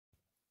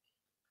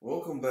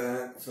Welcome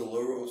back to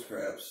Low Roll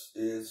Scraps.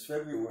 It's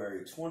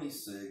February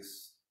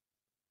 26th,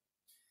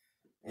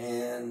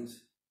 and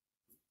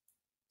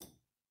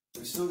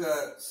we still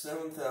got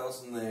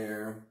 7,000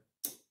 there,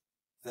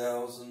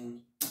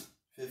 1,000,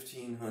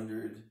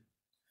 1,500,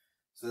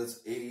 so that's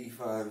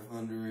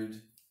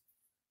 8,500.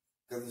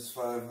 Got this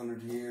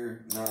 500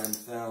 here,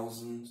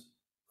 9,000,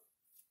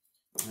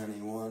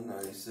 91,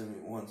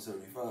 97,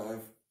 175.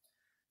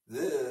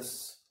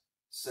 This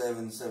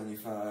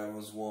 775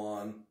 was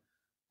won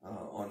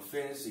on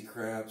Fantasy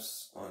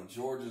Craps on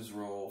George's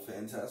roll,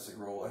 fantastic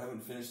roll. I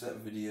haven't finished that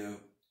video,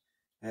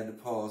 had to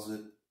pause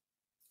it.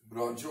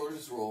 But on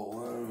George's roll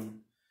alone,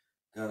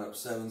 got up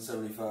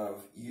 775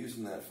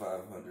 using that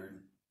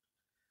 500.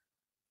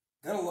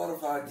 Got a lot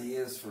of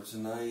ideas for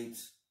tonight.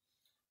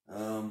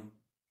 Got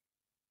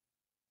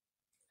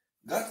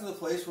to the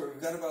place where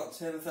we've got about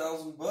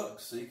 10,000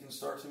 bucks, so you can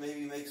start to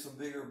maybe make some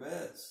bigger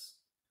bets.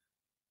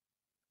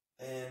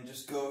 And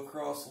just go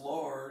across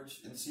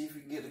large and see if we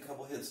can get a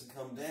couple hits and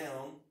come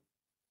down.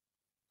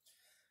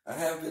 I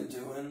have been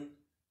doing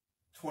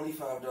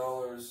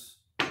 $25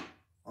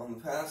 on the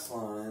pass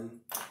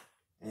line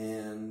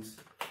and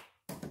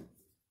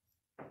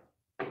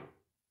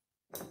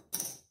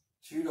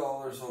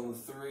 $2 on the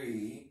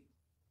 3,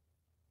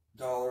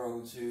 $1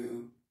 on the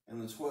 2, and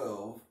the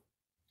 12.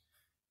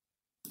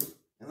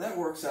 And that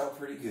works out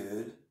pretty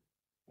good.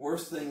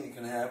 Worst thing that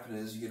can happen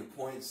is you get a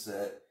point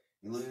set,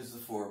 you lose the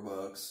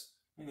 $4,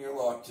 and you're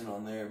locked in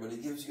on there, but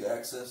it gives you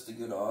access to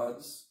good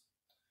odds.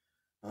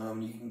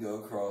 You can go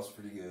across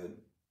pretty good.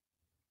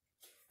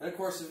 And of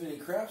course, if any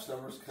craps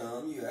numbers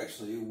come, you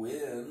actually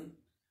win.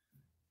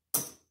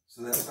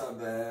 So that's not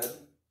bad.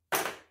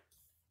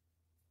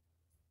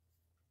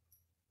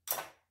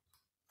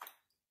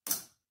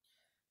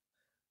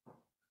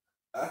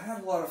 I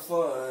had a lot of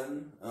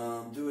fun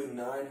doing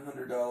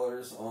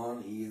 $900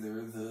 on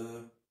either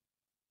the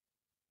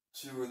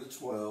 2 or the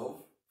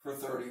 12 for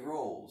 30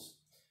 rolls.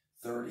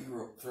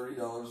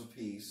 $30 a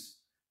piece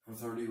for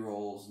 30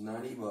 rolls,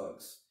 90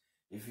 bucks.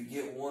 If you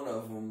get one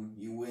of them,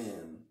 you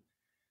win.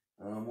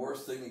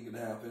 Worst thing that could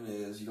happen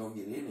is you don't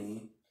get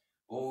any,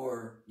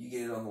 or you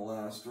get it on the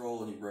last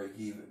roll and you break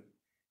even.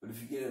 But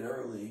if you get it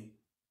early,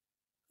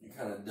 you're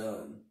kind of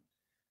done.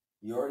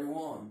 You already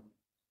won.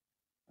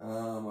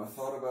 I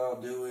thought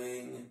about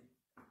doing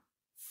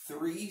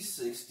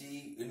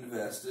 360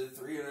 invested,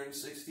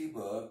 360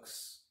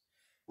 bucks,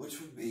 which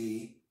would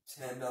be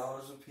 $10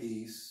 a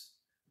piece.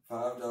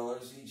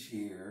 $5 each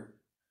here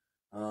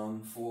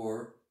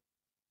for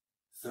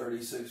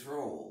 36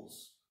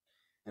 rolls.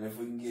 And if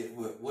we can get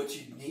what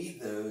you need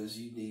though is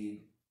you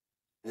need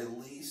at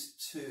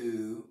least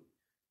two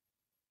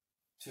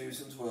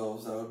 2s and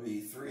 12s. That would be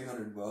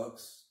 300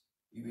 bucks.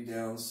 You'd be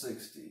down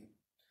 60.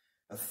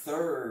 A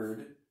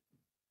third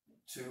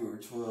 2 or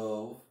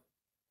 12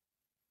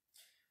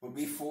 would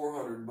be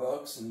 400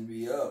 bucks, and you'd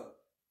be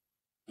up,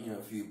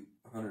 a few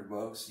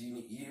 $100.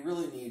 You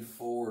really need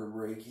 4 to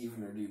break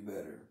even or do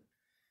better.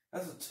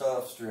 That's a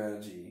tough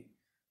strategy.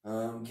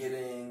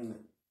 Getting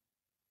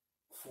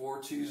 4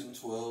 2s and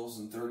 12s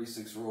and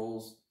 36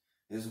 rolls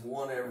is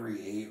 1 every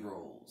 8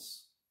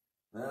 rolls.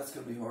 That's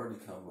going to be hard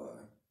to come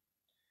by.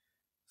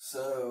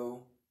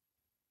 So,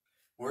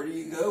 where do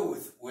you go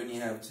with when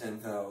you have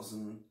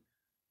 10,000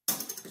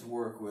 to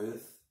work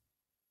with?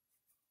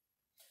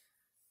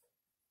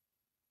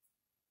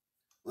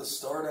 Let's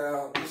start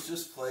out. Let's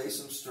just play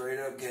some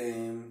straight up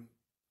game.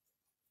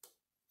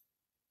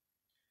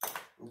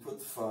 We'll put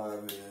the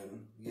 5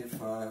 in, get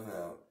 5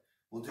 out.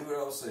 We'll do what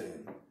I was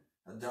saying.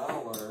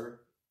 $1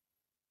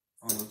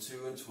 on the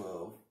 2 and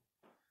 12,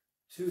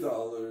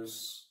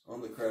 $2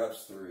 on the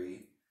craps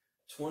 3,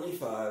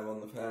 25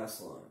 on the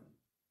pass line.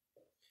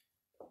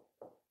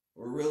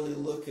 We're really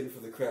looking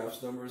for the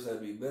craps numbers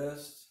that'd be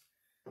best.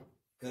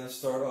 Gonna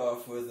start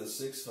off with a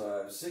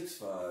 6-5,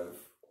 6-5.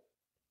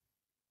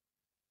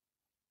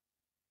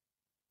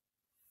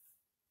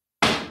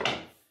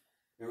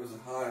 There was a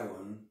high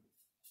one.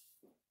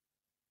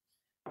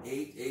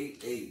 8,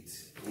 8,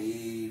 8. 8,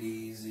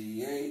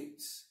 easy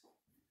 8.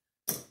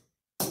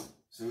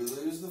 So we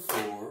lose the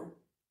 4.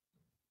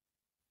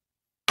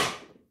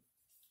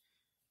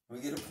 We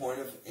get a point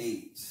of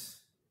 8.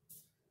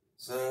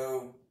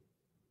 So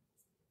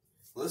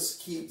let's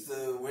keep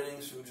the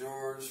winnings from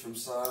George, from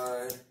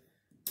Side.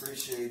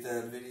 Appreciate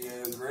that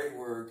video. Great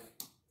work.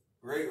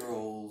 Great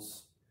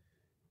rolls.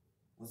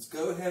 Let's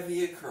go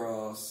heavy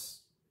across.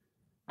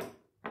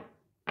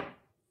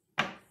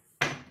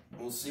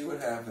 We'll see what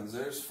happens.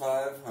 There's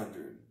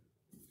 500.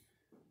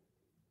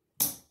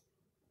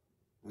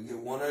 We get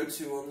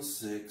 102 on the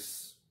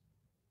 6.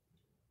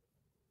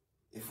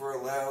 If we're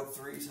allowed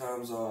 3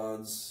 times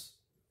odds,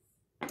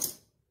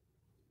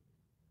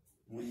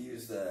 we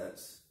use that.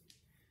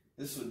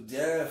 This would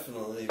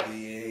definitely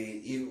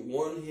be even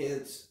 1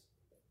 hit,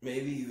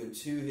 maybe even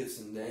 2 hits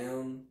and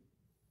down.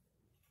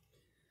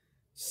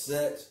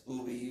 Set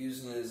we'll be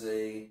using as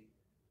a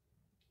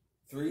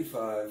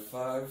 3-5,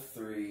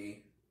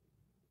 5-3.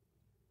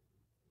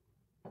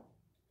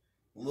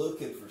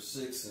 Looking for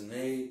 6 and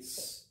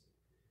 8s.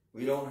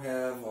 We don't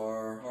have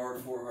our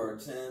hard 4, hard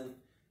 10.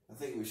 I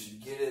think we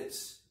should get it.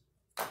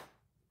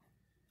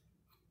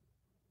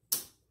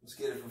 Let's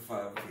get it for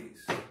 5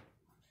 apiece.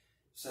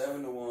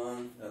 7 to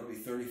 1, that'll be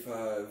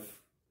 35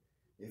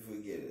 if we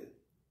get it.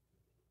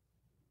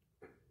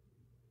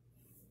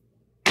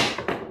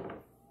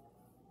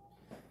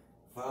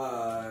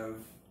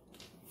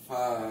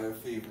 Five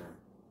fever.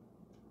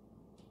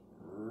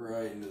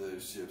 Right into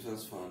those chips.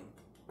 That's fun.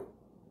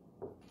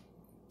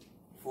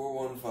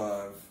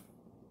 415.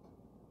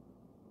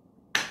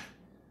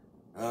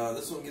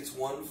 This one gets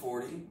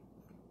 140.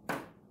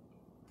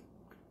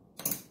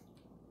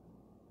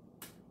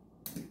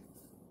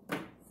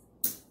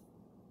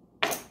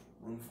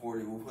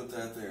 140. We'll put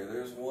that there.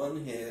 There's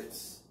 1 hit.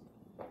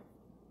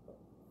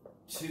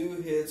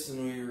 2 hits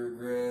and we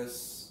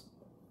regress.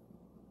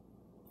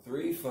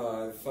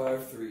 3-5.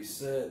 5-3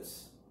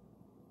 sets.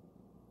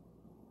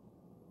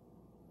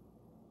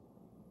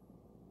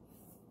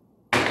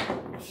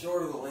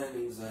 Short of the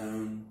landing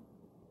zone.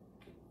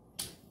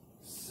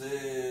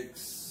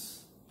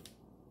 6.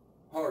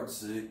 Hard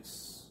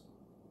 6.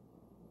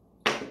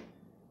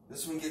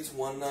 This one gets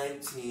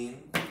 119.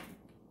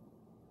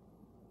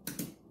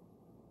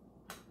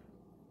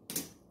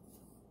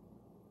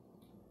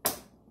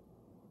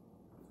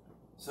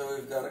 So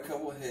we've got a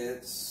couple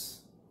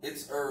hits.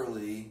 It's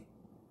early.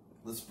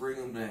 Let's bring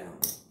them down.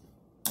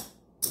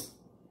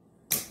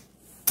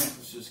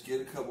 Let's just get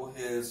a couple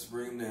hits,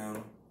 bring them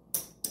down.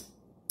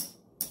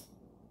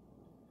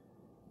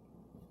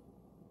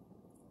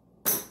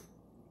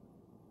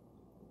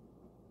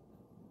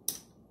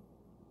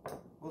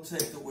 We'll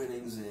take the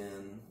winnings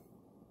in.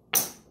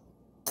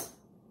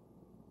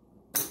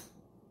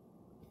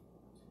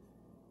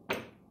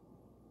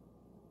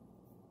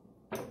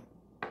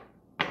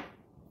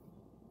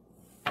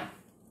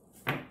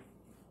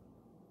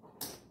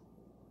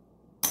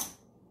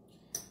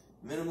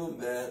 Minimum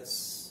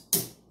bets.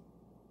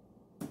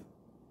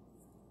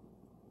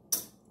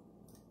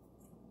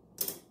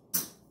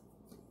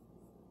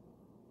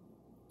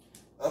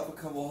 Up a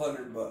couple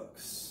 $100.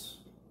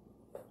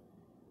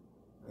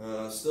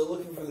 Still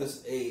looking for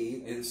this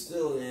 8, and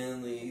still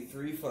in the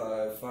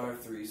 3-5,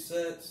 5-3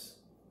 sets.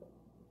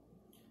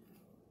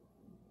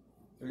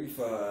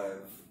 3-5,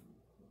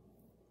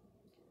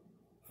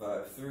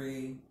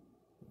 5-3.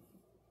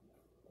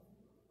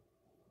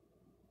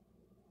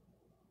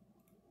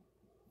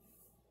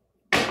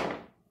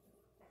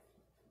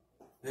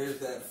 There's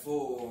that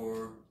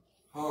 4,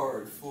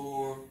 hard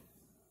 4,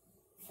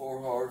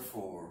 4 hard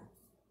 4.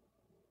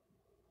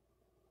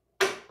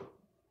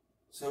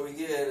 So we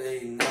get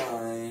a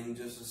 9,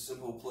 just a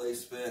simple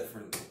place bet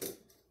for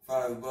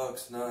 $5,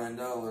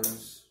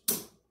 $9.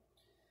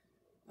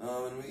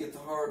 And we get the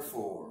hard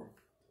 4,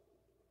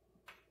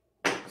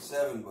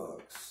 $7.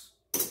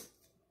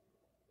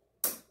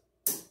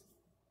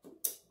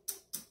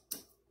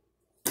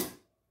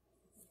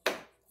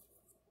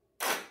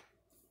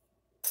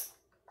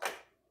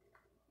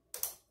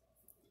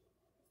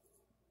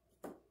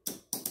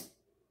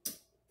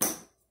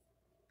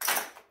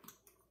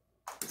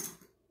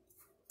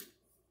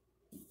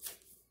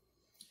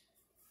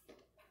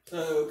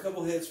 So, a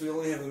couple hits, we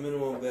only have the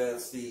minimum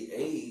bets. The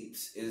 8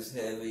 is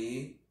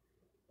heavy.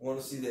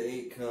 Want to see the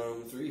 8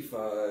 come.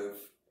 3-5,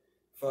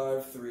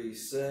 5-3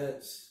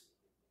 sets.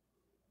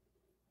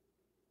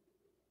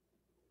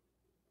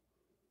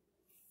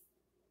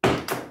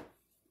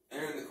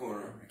 They're in the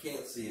corner. I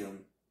can't see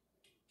them.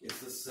 It's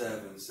the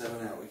 7.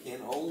 7 out. We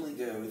can only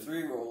go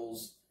 3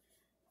 rolls.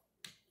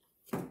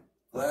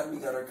 Glad we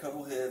got our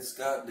couple hits,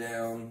 got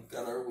down,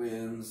 got our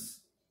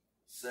wins.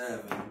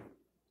 7.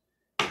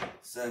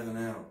 7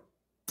 out.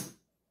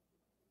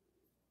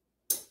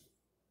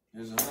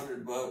 Here's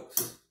 $100.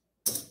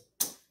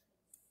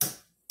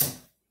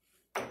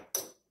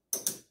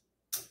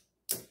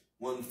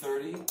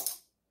 130.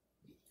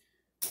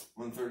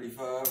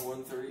 135.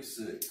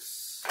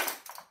 136.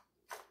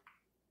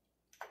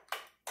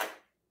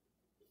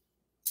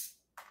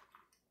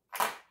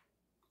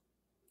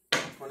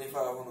 $25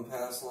 on the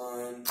pass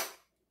line.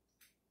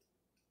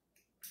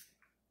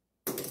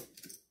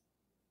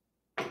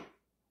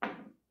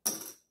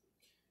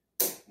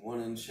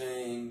 One and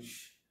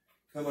change.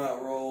 Come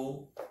out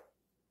roll.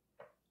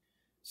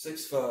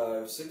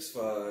 6-5,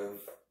 6-5.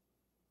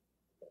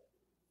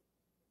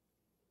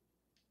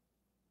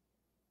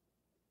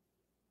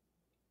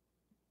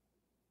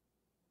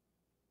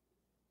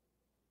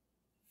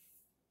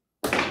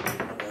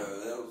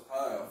 That was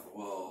high off the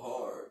wall.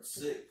 Hard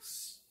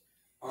 6.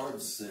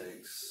 Hard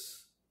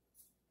 6.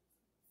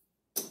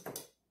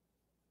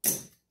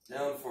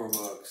 Down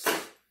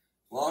 $4.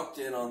 Locked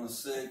in on the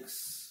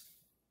 6.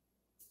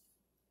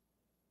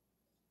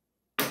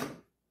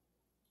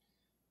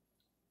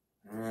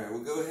 Alright,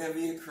 we'll go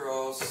heavy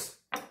across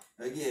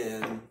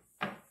again.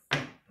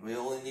 We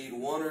only need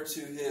 1 or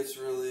 2 hits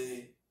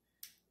really.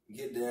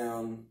 Get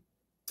down.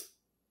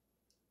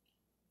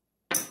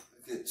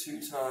 Get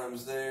 2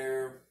 times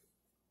there.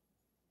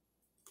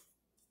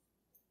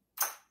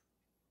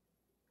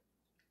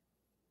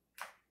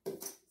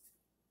 Let's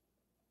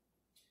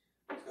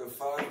go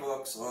 $5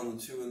 bucks on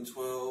the 2 and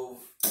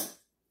 12.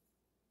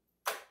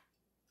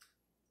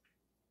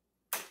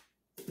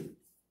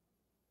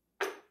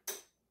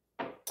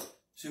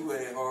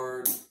 Two-way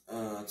hard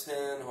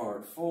 10,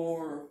 hard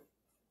 4.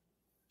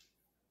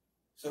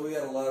 So we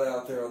got a lot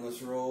out there on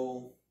this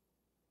roll.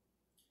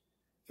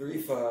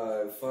 3,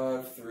 5,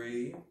 5,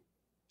 3.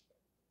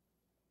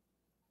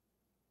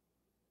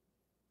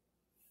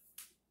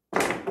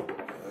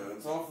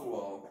 It's off the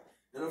wall.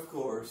 And of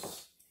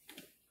course,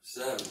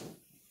 7.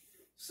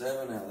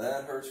 7 out.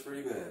 That hurts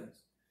pretty bad.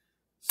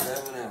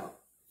 7 out.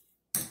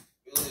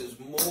 We lose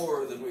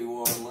more than we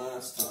won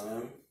last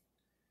time.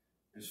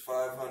 There's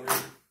 500.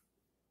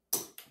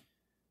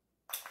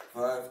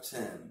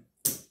 510.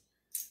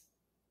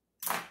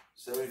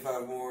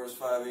 75 more is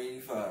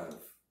 585.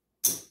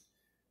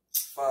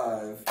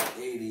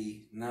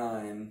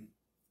 589.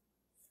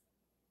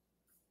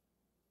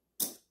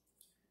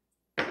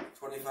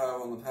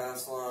 25 on the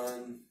pass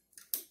line.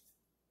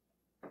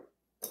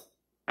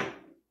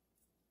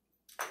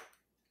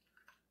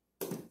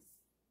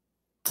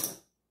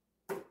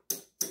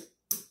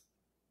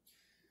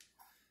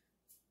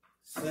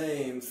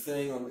 Same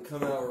thing on the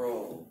come out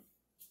roll.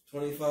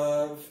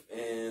 25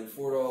 and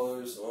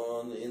 $4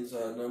 on the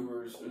inside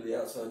numbers or the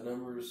outside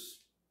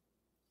numbers.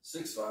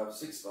 6, 5,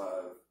 6,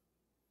 5.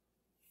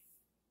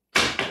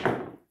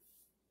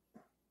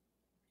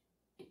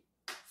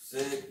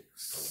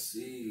 6,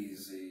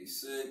 easy,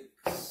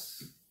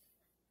 6.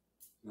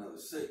 Another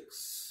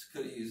 6.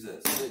 Could have used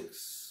that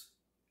 6.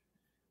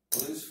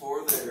 Lose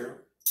 4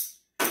 there.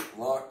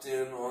 Locked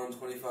in on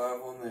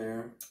 25 on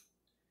there.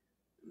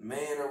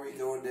 Man, are we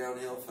going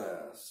downhill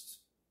fast.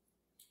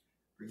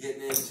 We're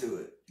getting into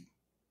it.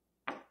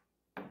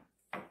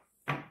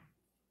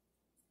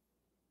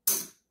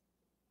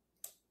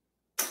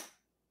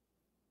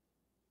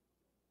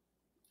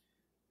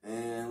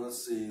 And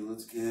let's see,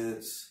 let's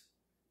get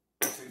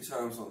 2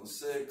 times on the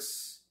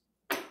 6.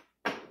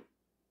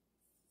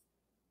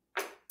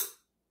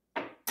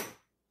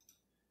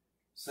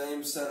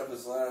 Same setup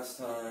as last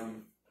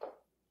time.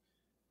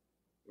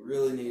 We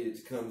really needed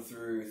to come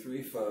through.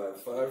 3,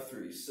 5, 5,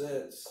 3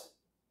 sets.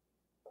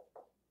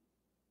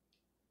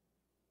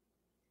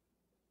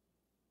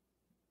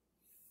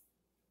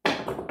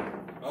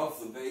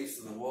 Off the base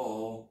of the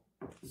wall,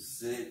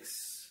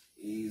 6,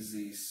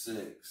 easy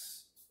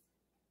 6.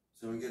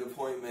 So we get a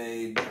point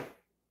made.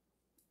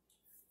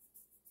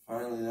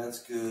 Finally,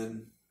 that's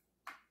good.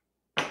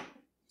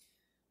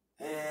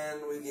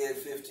 And we get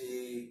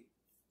 50,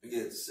 we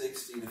get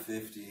 60 to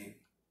 50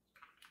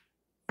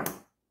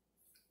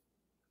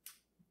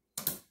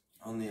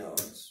 on the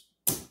odds.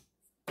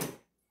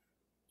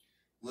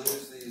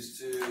 Lose these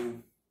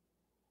 2.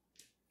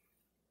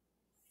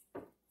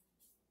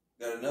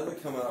 Got another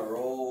come out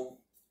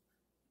roll.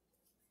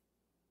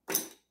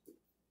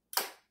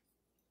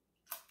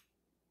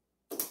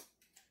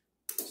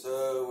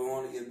 So we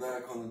want to get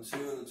back on the 2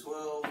 and the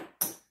 12.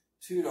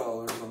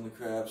 $2 on the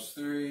craps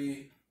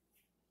 3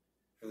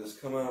 for this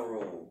come out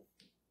roll.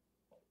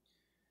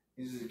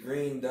 Uses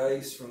green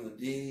dice from the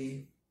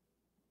D.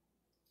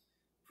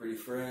 Pretty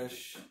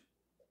fresh.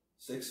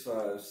 6,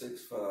 5,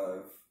 6,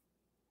 5.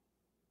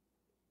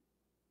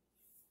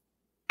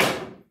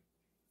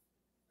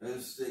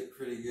 Those stick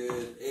pretty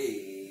good.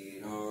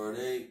 8, hard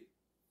 8.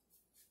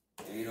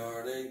 8,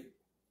 hard 8.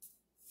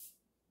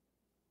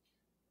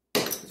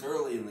 It's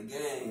early in the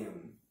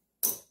game.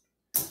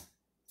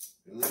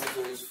 We lose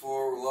those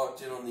 4. We're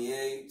locked in on the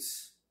 8.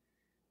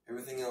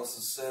 Everything else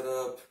is set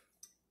up.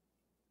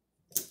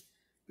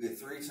 We get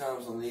 3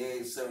 times on the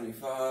 8,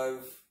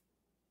 75.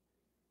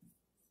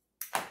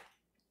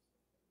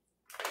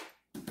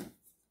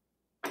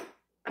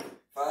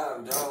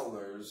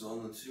 $5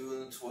 on the 2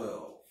 and the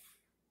 12.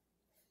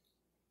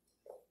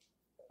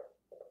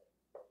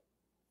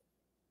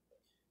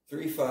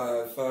 3,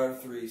 5,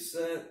 5, 3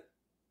 set.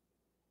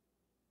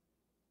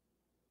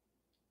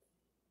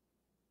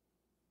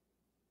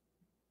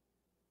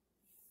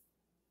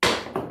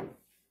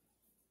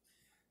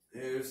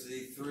 There's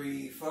the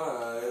 3,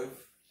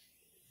 5.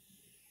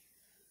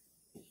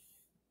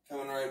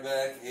 Coming right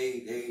back.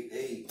 8, 8,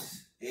 8.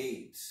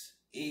 8.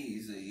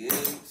 Easy.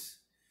 8.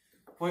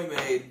 Point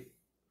made.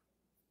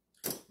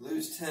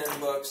 Lose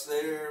 $10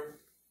 there.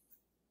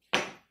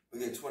 We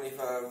get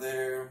 25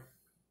 there.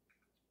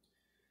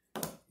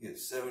 Get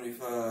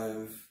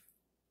 75.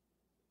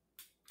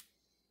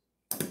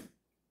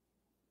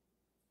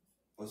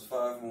 Plus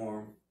 5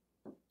 more.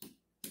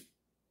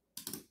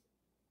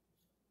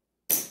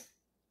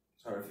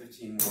 Sorry,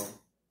 15 more.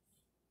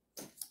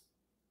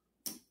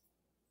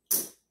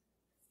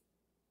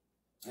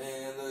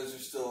 And those are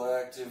still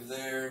active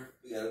there.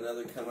 We got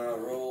another come out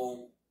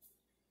roll.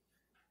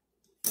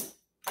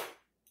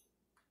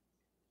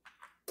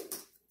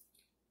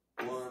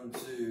 One,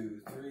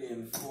 2, 3,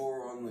 and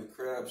 4 on the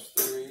craps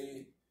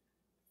 3.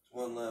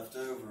 1 left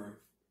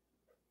over.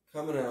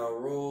 Coming out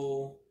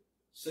roll.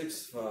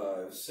 6,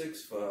 5,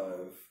 6,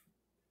 5.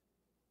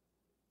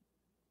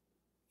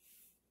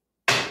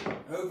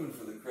 Hoping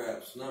for the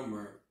craps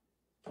number.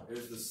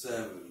 There's the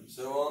 7.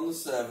 So on the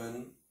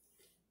 7,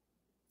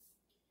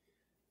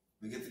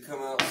 We get to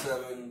come out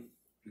 7.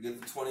 We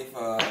get the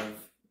 25.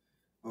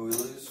 But we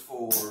lose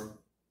 4. So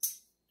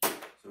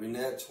we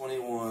net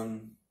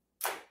 21.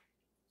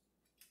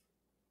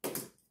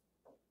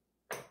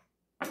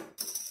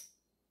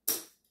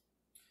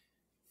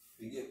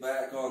 We get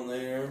back on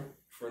there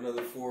for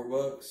another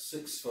 $4.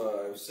 6,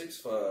 5, 6,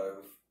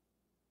 5.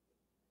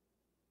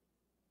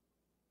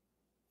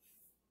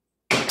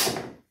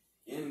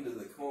 Into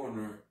the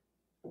corner.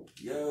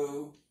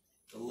 Yo,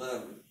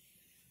 11.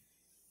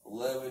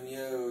 11,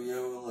 yo,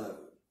 11.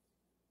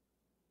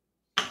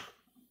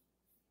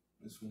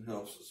 This one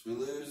helps us. We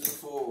lose the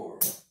 4.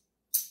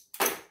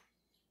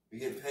 We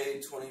get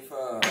paid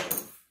 25.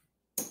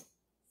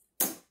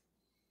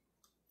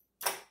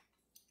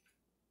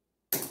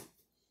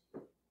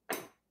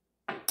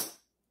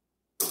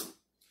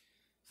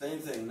 Same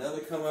thing, another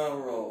come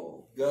out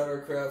roll. Got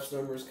our craps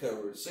numbers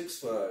covered. 6,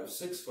 5,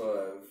 6,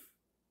 5.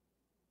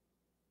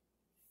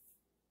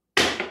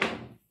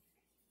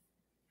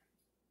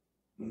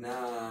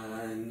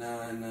 9,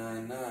 9,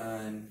 9,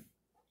 9.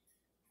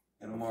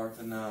 Gonna mark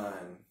the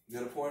 9.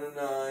 Got a point of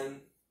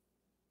 9.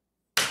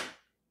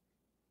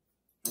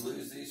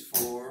 Lose these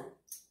 4.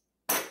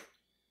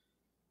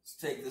 Let's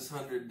take this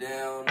 100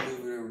 down,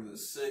 move it over to the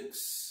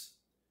 6.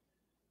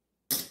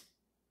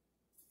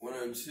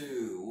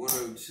 102,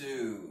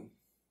 102.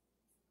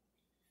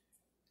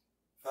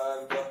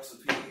 $5 a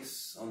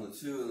piece on the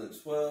 2 and the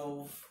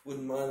 12.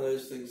 Wouldn't mind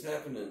those things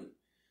happening.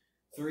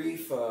 3,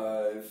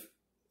 5.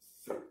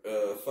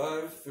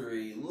 5,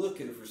 3.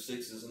 Looking for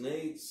 6s and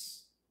 8s.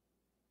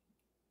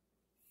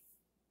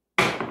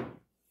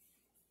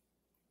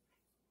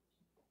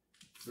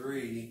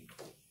 3,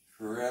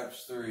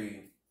 perhaps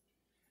 3.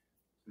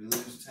 We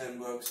lose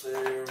 $10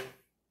 there.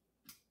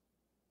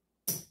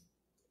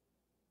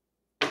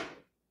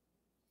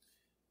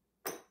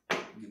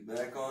 Get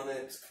back on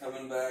it.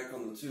 Coming back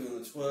on the 2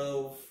 and the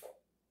 12.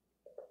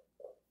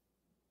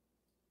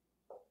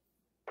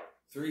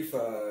 3,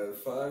 5,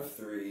 5,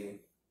 3.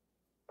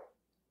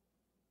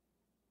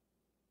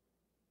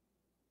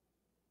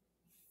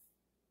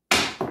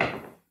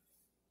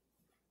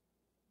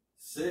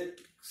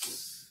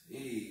 6,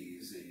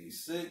 easy,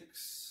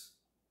 6.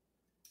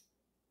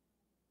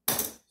 So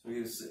we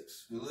get a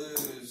 6. We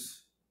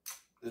lose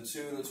the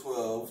 2 and the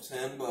 12,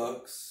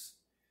 $10.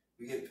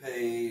 We get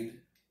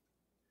paid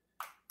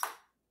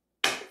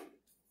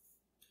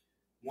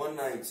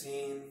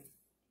 $119.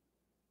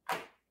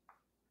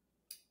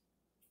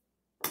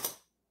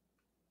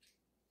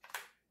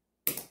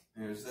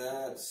 There's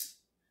that.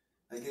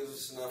 That gives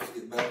us enough to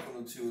get back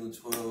on the 2 and the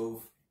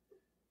 12.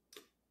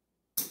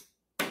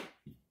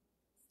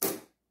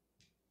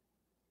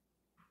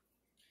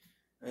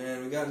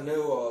 And we got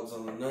no odds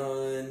on the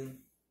 9.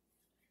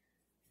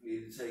 We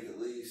need to take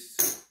at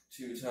least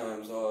 2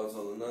 times odds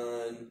on the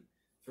 9.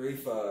 3,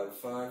 5,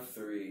 5,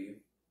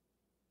 3.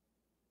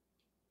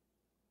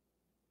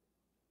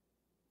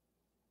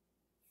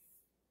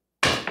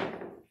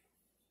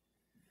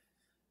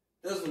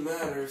 Doesn't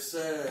matter,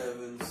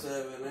 7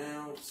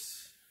 out.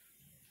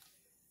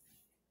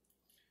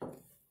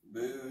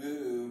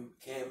 Boo-hoo,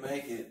 can't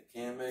make it,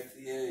 can't make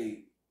the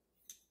 8.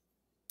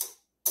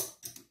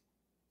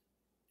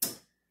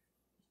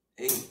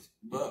 $8.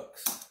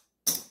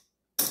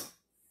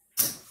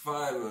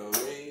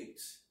 508.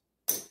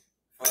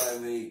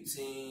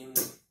 518.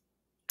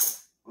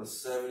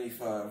 Plus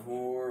 75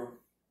 more.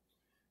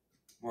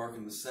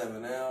 Marking the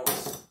 7 out.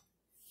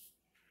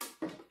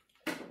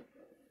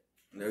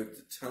 Note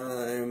the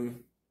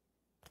time.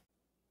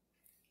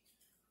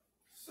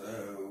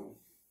 So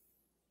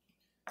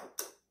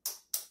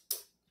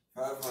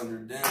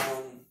 500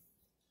 down.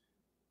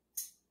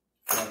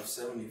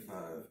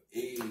 575.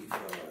 85.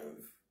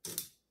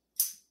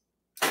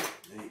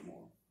 8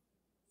 more.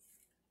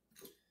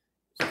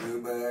 Let's go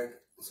back.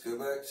 Let's go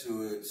back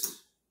to it.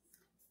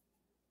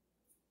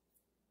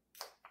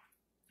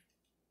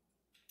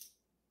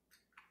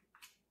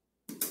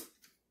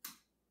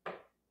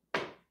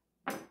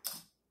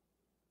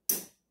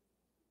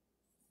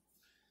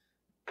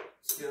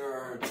 Let's get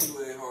our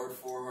 2A hard,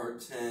 4 hard,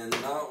 10.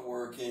 Not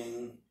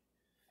working.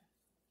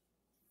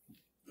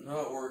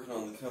 Not working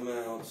on the come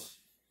out.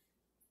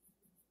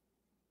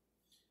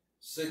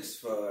 6,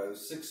 5,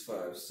 6,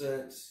 5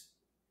 set.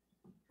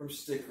 From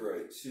stick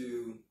right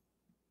to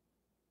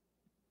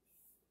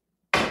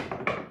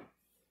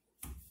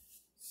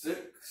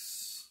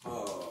 6,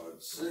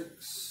 hard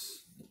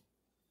 6.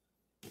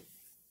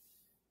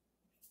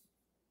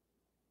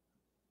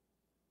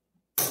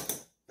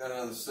 Got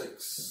another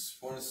 6,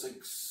 point of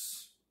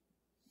 6.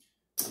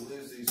 I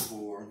lose these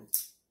 4.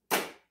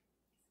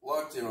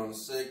 Locked in on a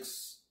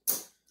 6.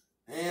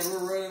 And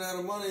we're running out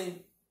of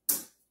money.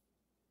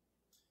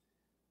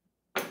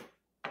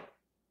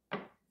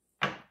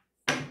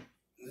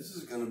 This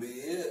is going to be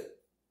it.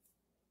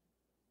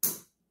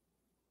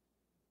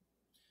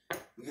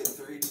 We get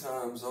 3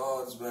 times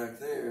odds back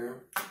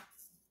there.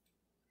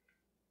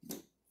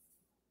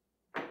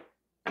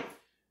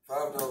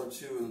 $5,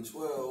 2 and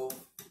 12.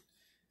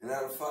 And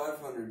out of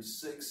 500,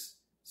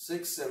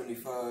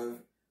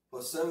 675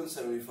 plus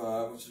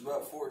 775, which is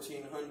about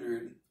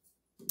 1,400.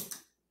 We've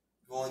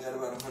only got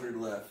about 100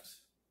 left.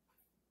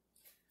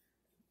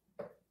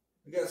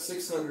 We got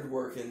 600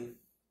 working.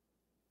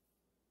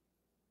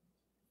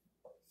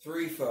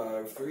 3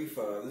 5 3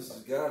 5. This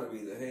has got to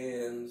be the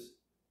hands.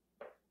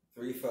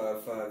 3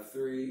 5 5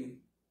 3.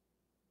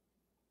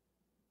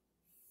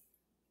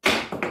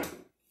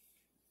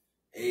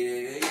 8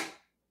 8 8.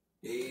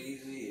 8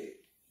 easy 8.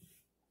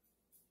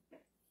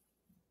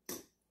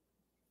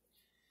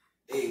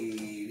 8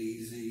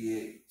 easy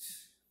 8.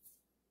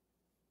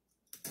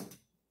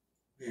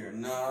 We are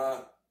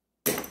not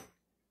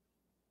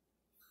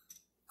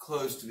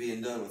close to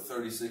being done with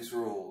 36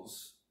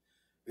 rolls.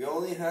 We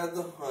only had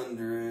the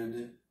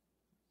 100.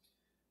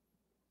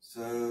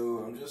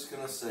 So I'm just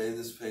going to say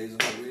this pays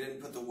 100. We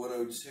didn't put the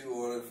 102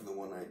 on it for the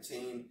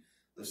 119.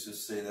 Let's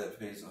just say that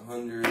pays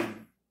 100.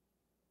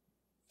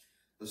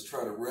 Let's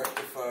try to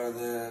rectify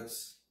that.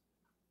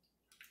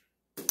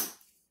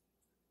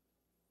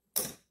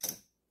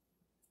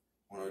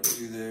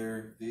 $102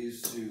 there.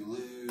 These two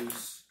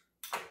lose.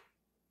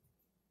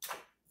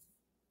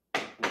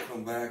 We'll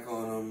come back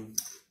on them.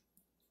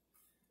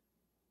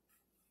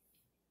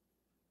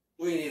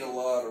 We need a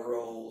lot of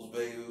rolls,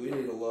 baby. We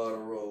need a lot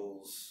of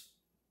rolls.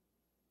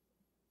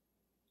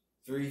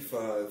 3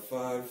 5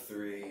 5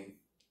 3.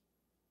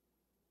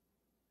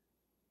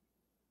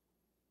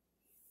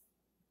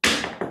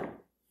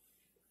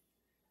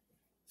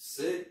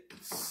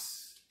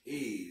 6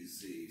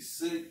 easy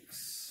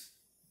 6.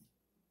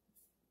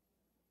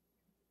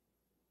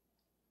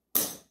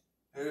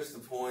 Here's the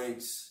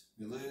points.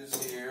 You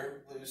lose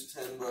here, lose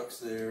 $10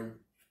 there.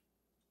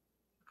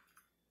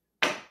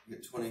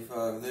 Get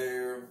 25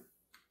 there.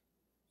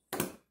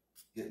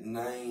 Get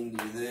 90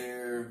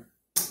 there.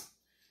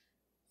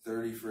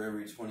 30 for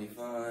every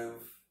 25.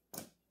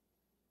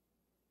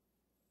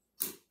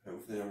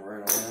 Hopefully I'm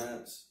right on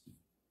that.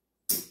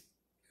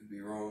 Could be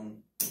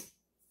wrong.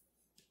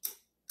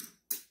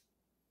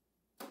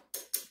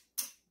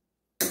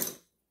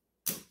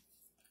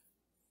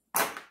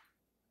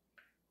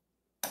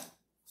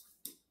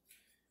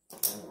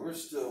 We're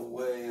still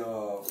way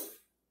off.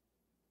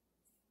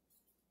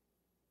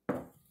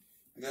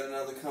 We got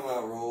another come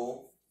out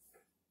roll.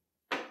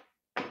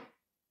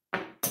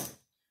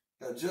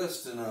 Got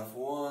just enough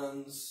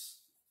ones.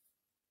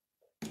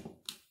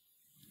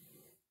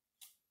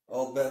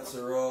 All bets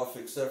are off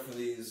except for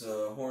these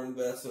horn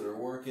bets that are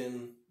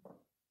working.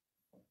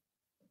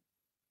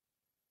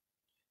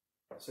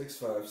 6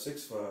 5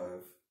 6 5.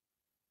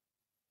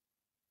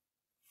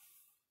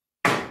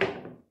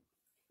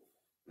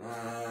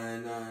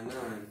 9 9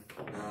 9.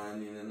 9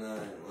 and a 9.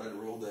 Let it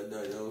roll that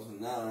die. That was a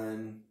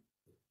 9.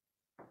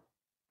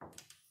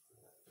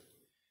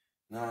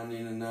 9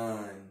 and a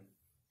 9.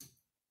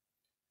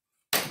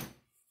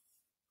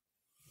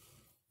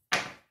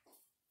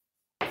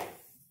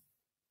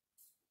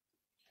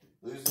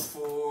 Lose the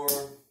 4.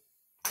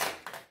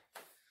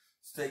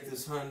 Let's take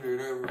this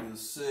 100 over to the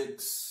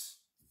 6.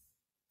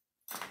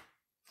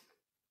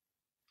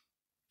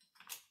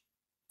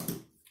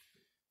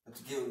 Have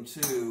to give them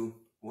 2.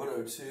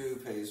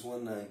 102 pays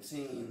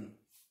 119.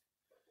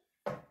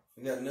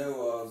 We got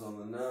no odds on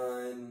the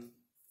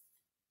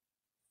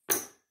 9.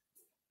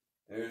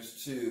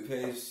 There's 2.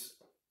 Pays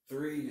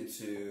 3 to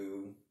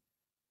 2.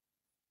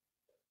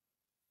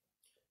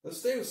 Let's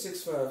stay with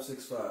 6 5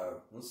 6 5.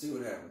 Let's see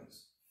what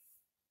happens.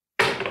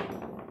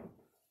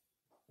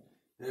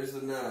 There's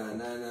the 9. 9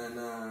 9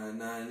 9.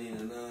 9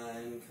 and a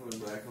 9. Coming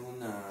back on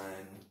the 9.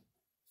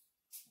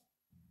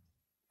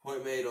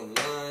 Point made on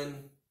the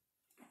 9.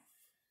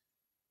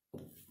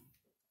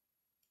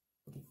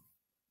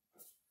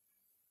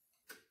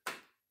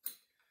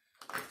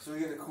 So we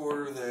get a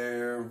quarter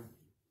there.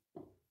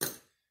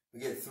 We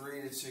get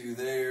 3 to 2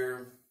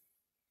 there.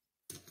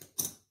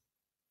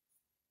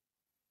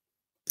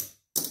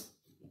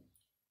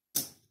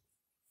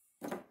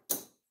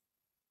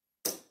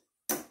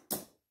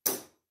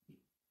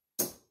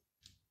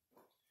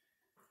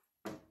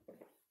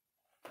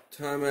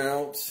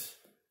 Timeout.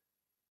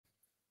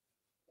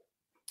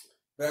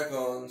 Back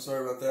on.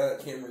 Sorry about that.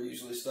 Camera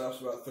usually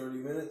stops about 30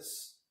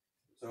 minutes.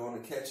 So I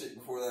want to catch it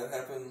before that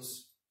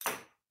happens.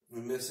 If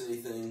we miss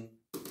anything.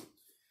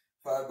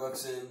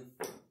 $5 in.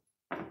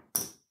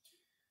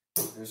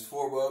 There's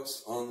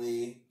 $4 on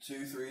the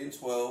 2, 3, and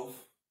 12.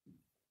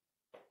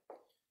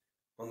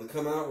 On the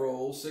come out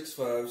roll, 6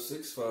 5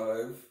 6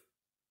 5.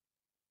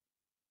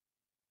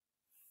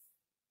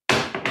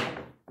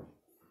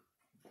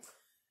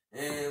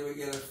 And we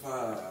get a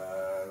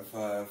 5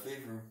 5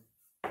 fever.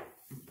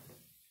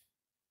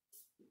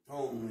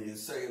 Only the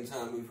second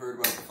time we've heard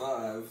about the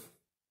 5.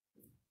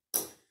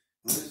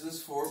 Lose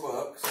this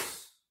 $4.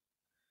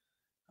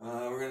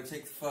 We're going to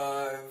take the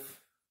 5.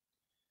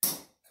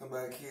 Come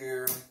back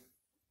here.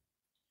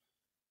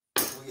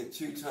 We get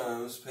 2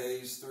 times,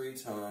 pays 3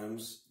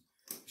 times.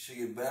 We should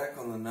get back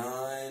on the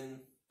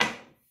 9.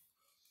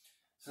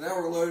 So now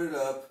we're loaded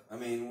up. I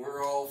mean,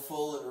 we're all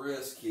full at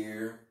risk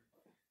here.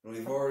 And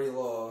we've already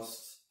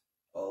lost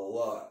a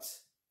lot.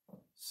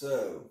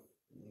 So,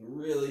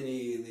 Really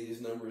need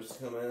these numbers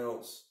to come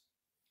out.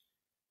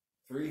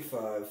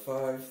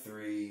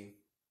 3553.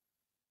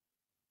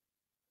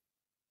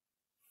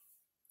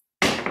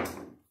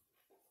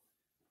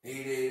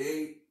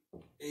 888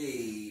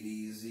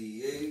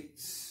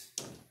 ADZ8.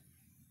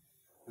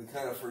 We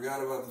kind of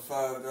forgot about the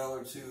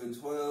 $5 2 and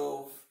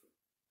 12.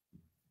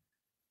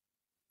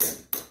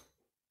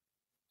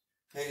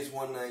 Pays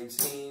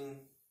 119.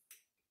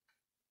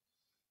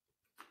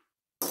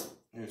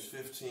 There's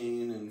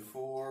 15 and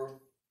 4.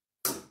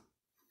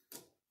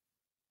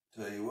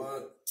 Tell you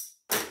what,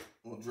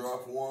 we'll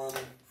drop 1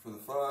 for the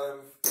 5.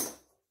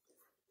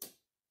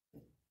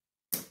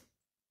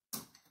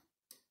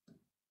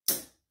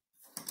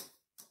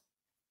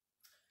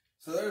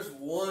 So there's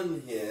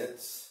 1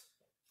 hit.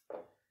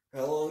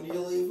 How long do you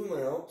leave them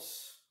out?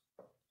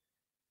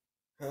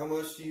 How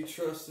much do you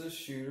trust this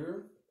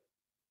shooter?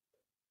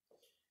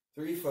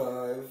 3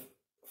 5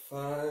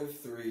 5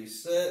 3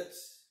 set.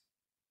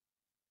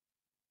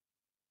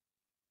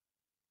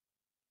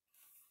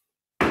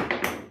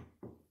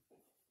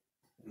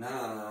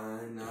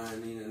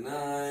 9 need a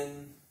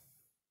 9.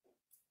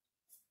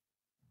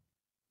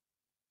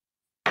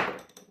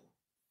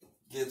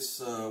 Gets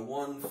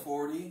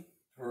 140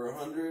 for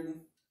 100.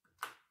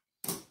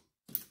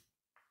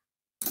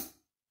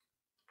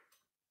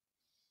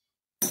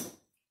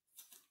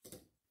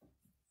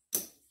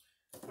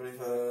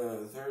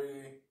 25, 30,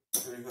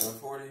 35,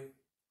 40.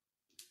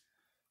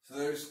 So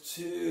there's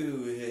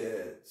 2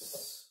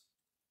 hits.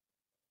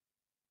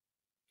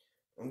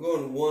 I'm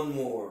going 1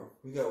 more.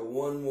 We got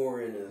 1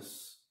 more in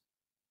us.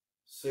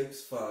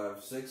 6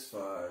 5 6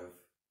 5.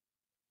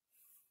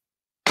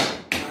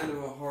 Kind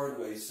of a hard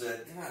way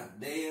set. God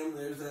damn,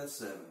 there's that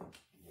 7.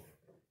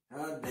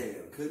 God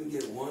damn, couldn't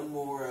get 1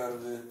 more out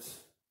of it.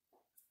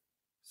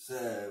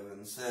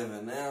 7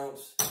 7 out.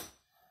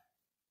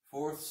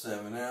 4th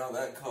 7 out.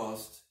 That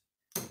cost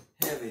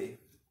heavy.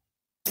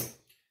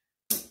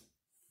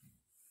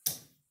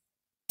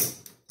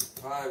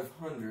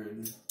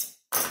 500.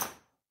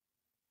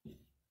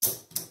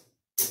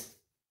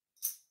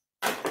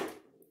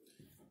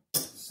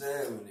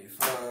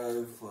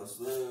 $75 plus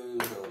those.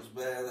 That was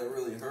bad. That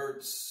really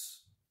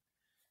hurts.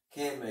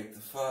 Can't make the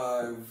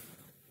 5.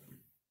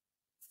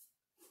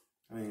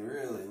 I mean,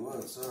 really,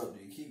 what's up?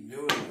 Do you keep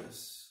doing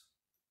this?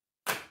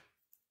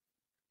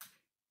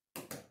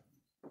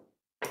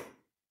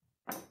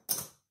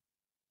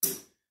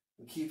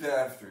 We keep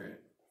after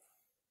it.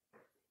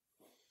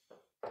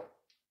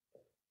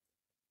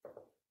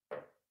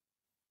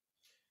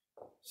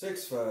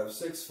 Six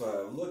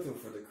five, looking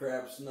for the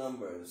craps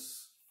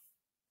numbers.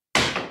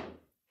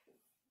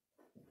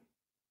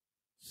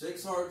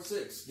 6 hard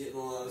 6, getting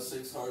a lot of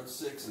 6 hard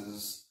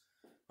 6s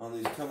on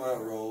these come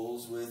out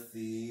rolls with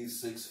the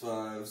 6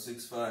 5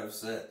 6 5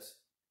 set.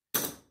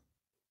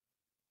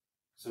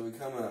 So we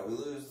come out, we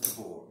lose the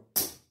 4.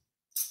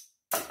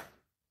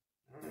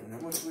 How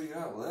much we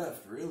got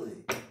left, really?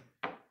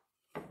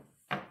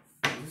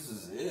 This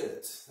is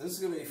it. This is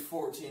gonna be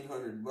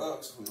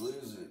 $1,400 if we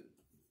lose it.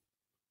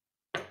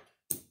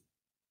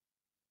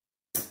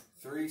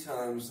 3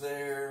 times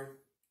there.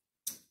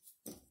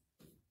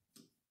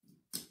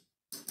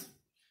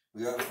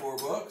 We got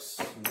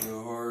 $4. We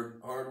go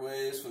hard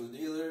ways for the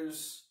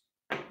dealers.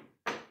 $5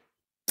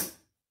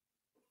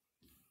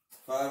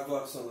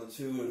 on the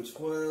 2 and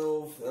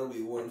 12. That'll be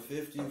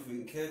 $150 if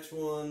we can catch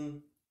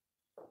one.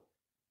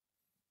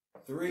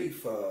 3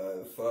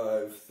 5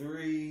 5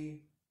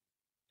 3.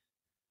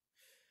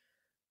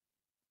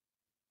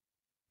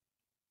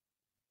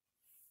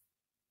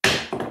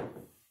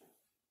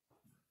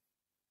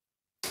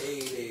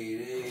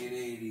 888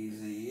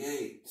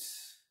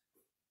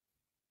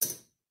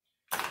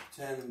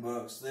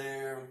 $10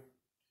 there.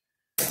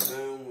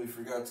 Boom, we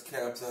forgot to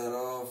cap that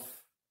off.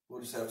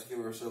 We'll just have to give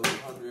ourselves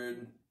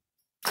 100.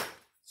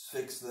 Let's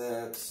fix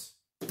that.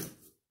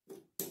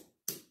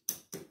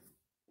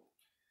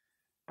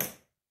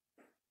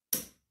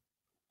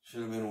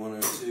 Should have been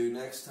 102.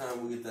 Next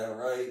time we'll get that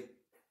right.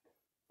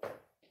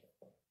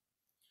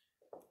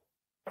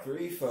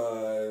 3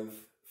 5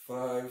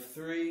 5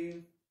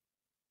 3.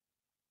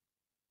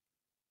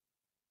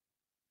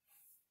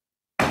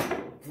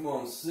 Come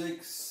on,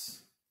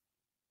 6.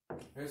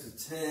 There's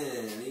a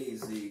 10.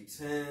 Easy.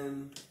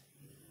 10.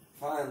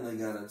 Finally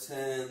got a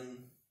 10.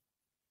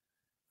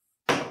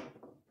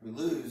 We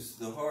lose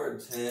the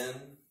hard 10.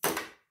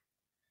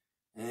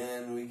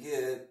 And we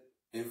get,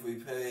 if we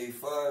pay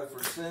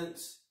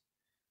 5%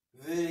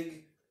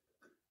 VIG,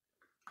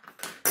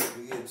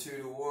 we get 2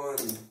 to 1.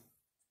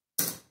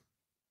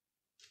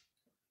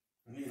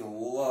 We need a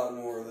lot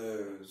more of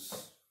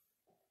those.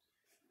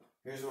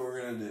 Here's what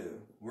we're going to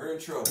do. We're in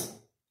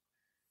trouble.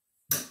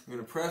 We're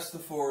going to press the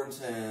 4 and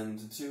 10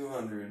 to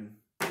 200.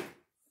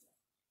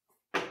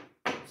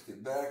 Let's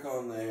get back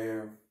on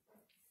there.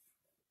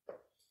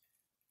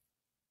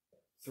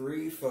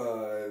 3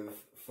 5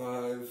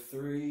 5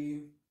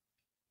 3.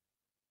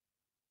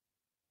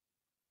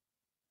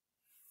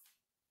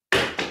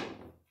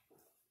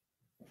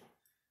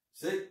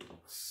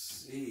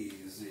 Six.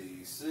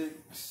 Easy.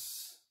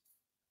 6.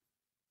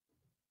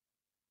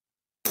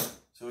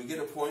 So we get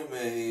a point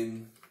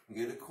made, we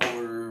get a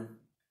quarter,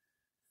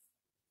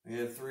 we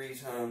had 3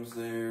 times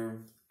there.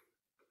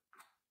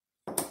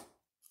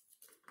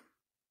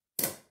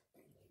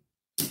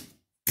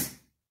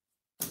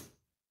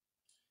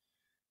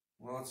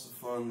 Lots of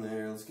fun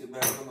there. Let's get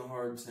back on the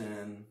hard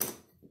 10.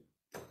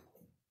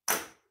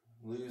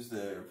 Lose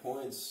there.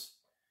 Points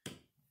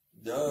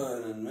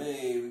done and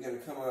made. We got to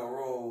come out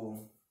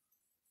roll.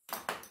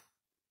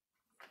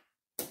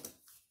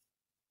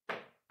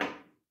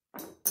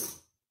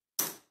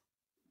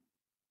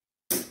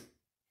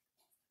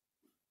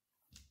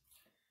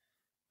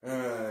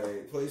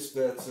 Alright, place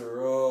bets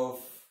are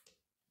off.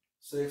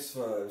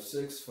 6-5,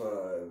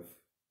 6-5.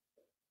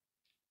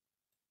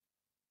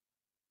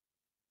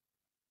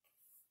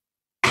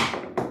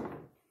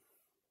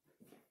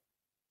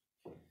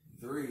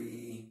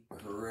 Three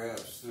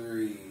craps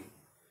 3.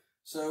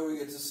 So we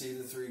get to see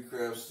the 3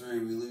 craps 3.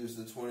 We lose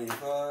the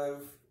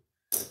 25,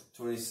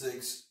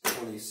 26,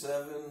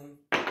 27,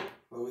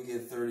 but we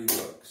get 30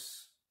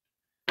 bucks.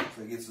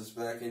 So it gets us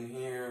back in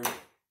here.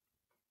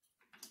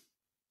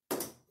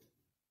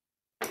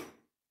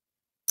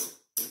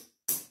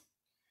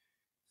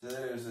 So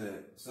there's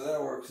it. So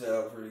that works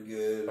out pretty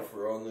good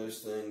for all those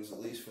things,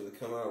 at least for the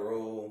come out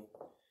roll.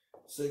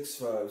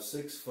 6-5,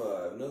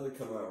 6-5, another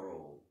come out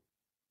roll.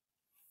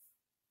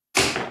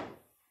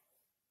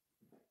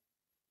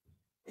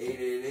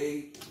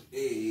 8-8-8,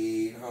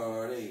 8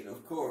 hard 8.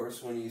 Of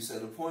course, when you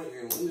set a point,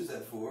 you're going to lose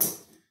that 4.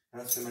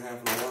 That's going to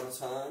happen a lot of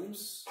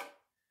times.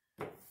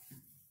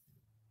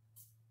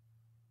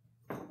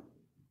 I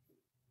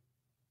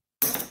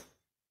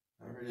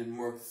already didn't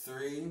mark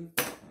 3.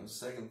 The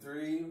second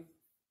 3.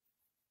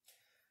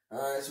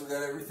 Alright, so we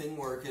got everything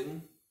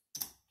working.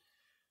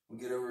 We'll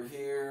get over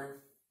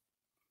here.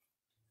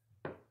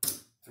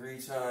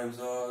 3 times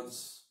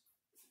odds.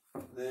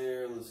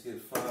 There, let's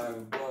get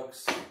 5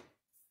 bucks.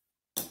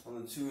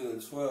 On the 2 and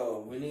the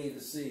 12, we need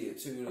to see a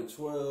 2 and a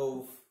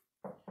 12.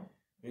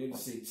 We need to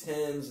see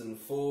 10s and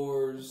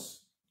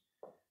 4s.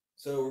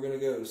 So we're going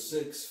to go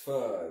 6,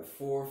 5,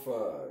 4,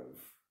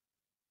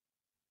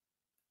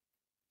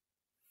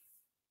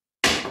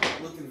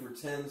 5. Looking for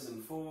 10s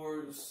and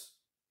 4s.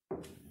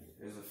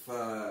 There's a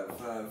 5,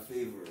 5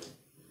 fever.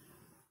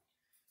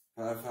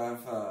 5,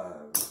 5,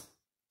 5.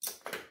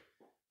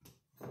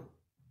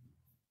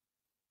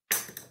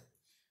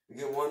 We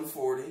get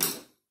 140.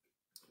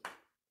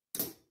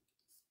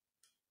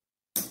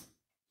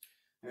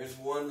 There's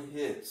 1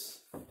 hit.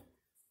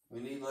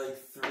 We need like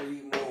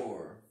 3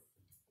 more.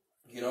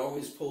 You can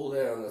always pull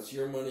down. That's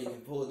your money. You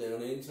can pull it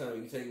down anytime.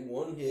 You can take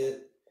 1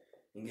 hit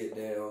and get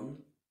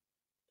down.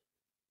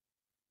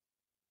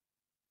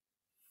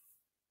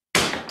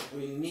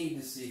 We need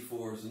to see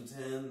 4s and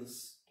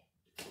 10s.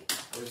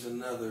 There's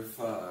another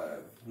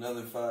 5.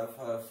 Another 5,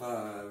 5,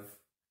 5.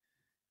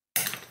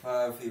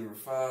 5 fever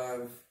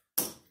 5.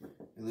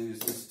 We lose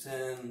this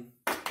 10.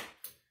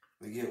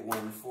 We get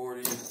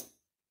 140.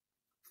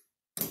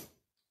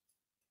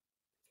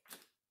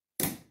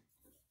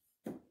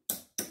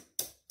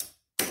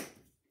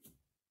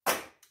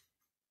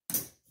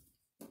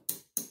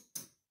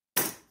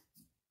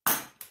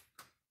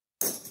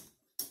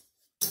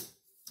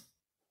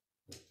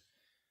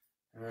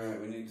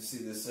 Alright, we need to see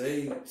this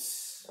 8.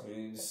 We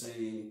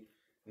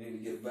need to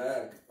get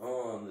back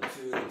on the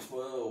 2 and the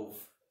 12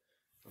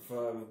 for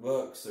 5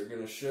 bucks. They're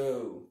going to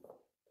show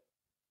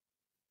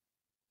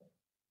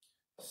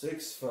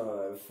 6,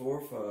 5,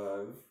 4,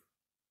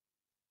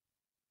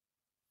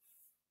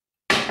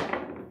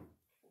 5.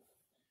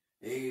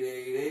 8, 8,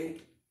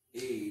 8. 8,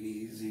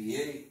 easy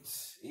 8.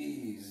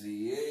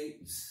 Easy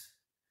 8.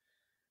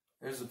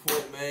 There's a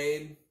point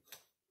made.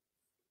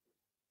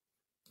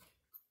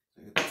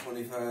 Get the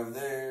 25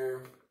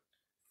 there.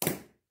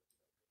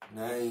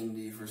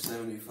 90 for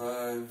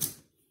 75.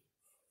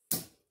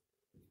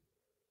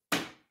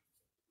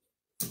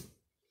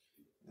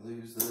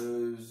 Lose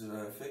those. Did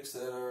I fix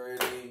that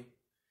already?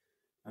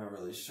 Not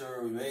really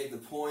sure. We made the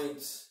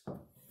point.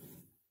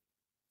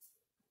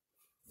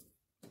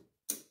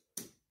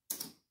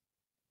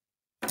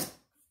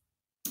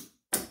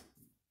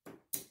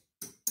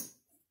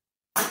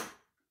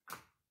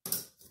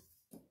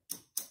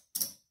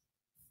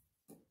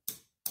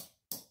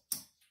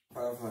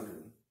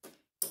 $500.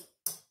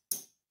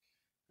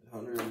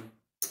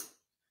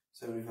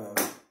 175.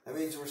 That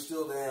means we're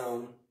still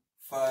down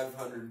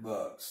 500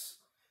 bucks.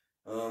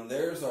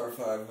 There's our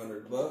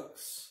 500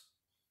 bucks.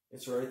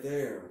 It's right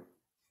there.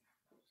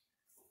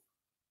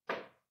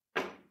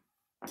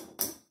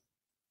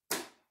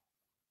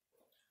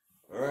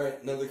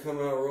 Alright, another come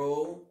out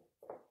roll.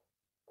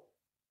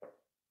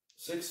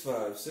 6,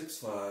 5, 6,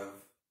 5.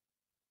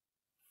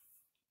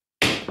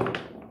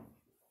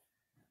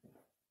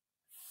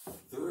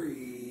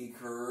 3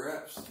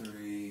 craps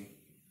 3.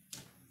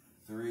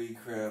 3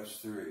 craps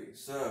 3.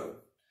 So,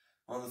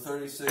 on the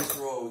 36th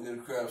roll, we get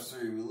a craps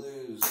 3. We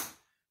lose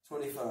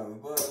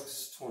 25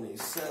 bucks,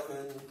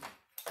 27.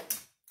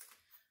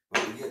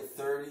 But we get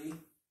 30.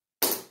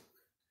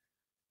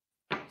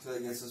 So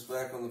that gets us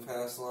back on the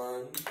pass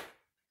line.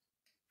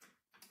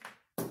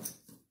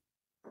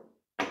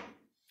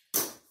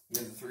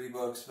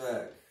 $3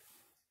 back.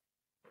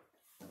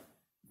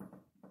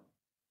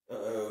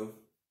 Uh-oh.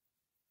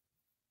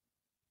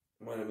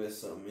 Might have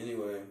missed something.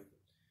 Anyway.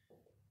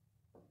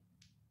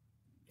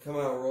 Come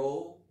out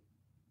roll.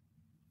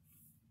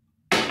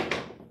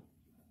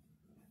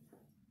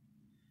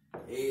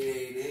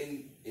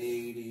 888,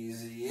 8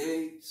 easy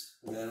 8.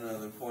 We got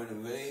another point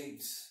of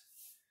 8.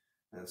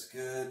 That's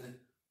good.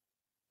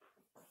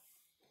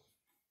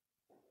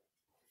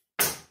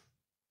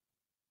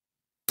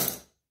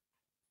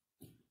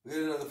 We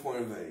get another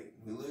point of 8.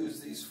 We lose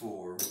these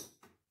 4. Let's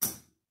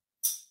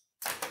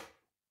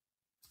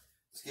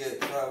get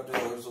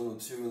 $5 on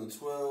the 2 and the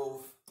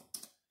 12.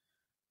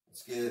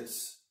 Let's get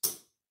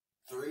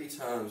 3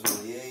 times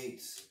on the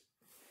 8.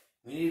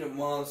 We need a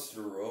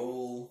monster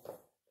roll.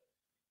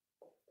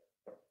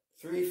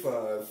 3,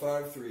 5,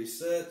 5, 3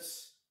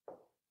 sets.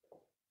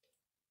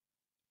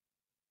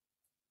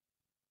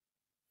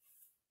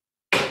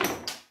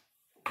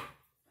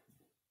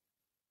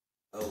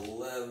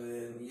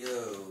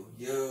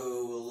 Yo,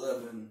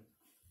 11.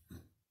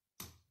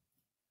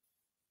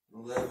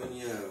 11,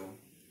 yo.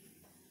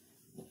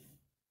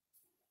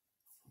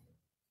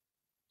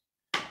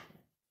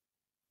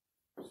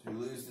 So we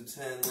lose the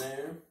 10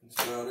 there.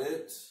 That's about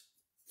it.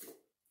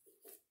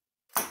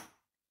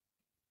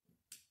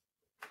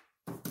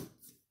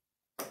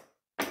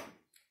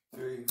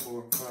 Three,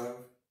 4, 5.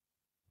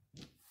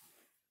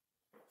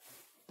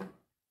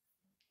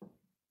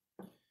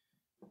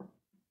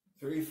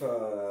 Three,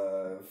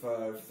 5,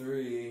 5,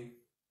 3.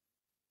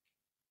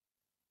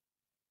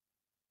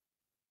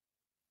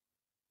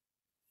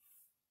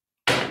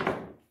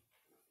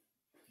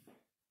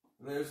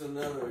 And there's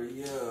another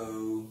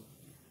yo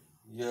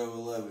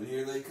 11.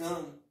 Here they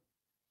come.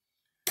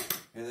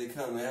 Here they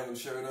come. They haven't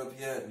showed up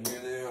yet, and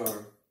here they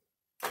are.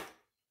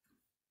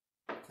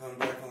 Coming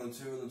back on the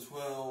 2 and the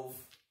 12.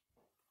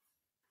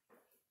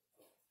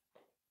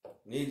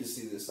 Need to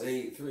see this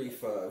 8, 3,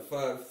 5,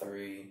 5,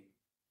 3.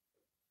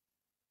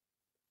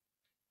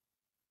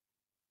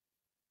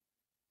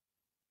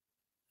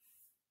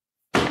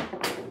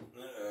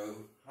 Uh-oh.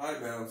 High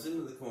bounce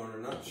into the corner,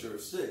 not sure.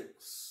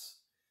 6.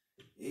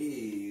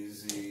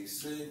 Easy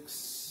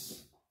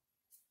 6.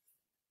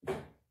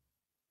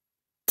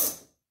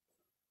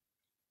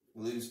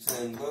 Lose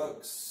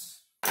 $10.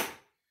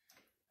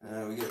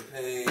 We get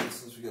paid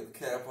since we got the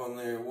cap on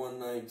there,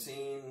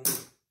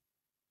 $119.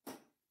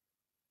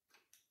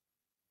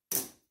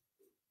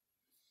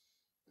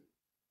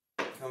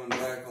 Coming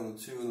back on the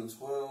 2 and the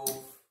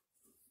 12.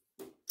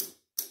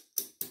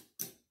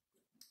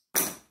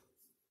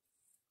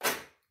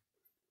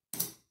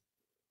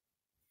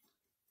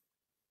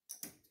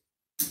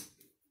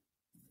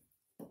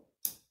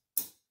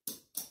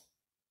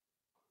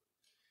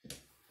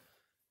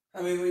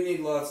 I mean, we need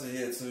lots of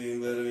hits, but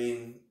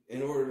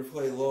in order to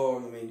play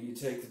long, do you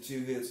take the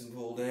 2 hits and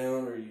pull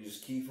down, or you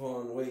just keep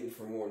on waiting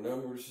for more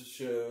numbers to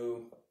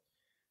show?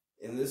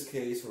 In this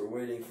case, we're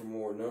waiting for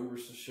more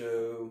numbers to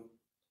show.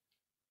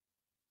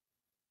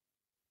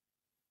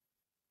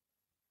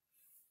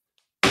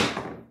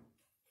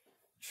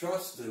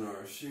 Trust in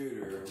our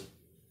shooter.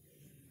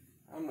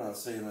 I'm not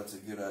saying that's a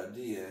good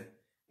idea.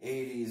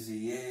 8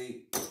 easy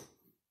 8.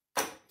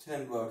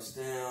 $10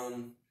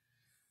 down.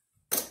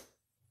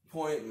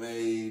 Point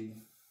made.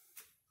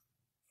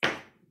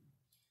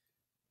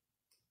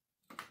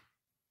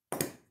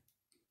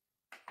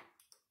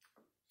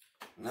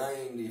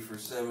 $90 for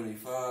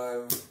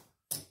 75.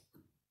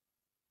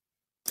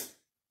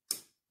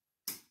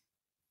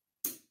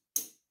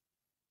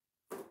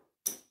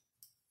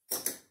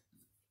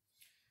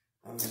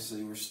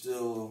 Obviously, we're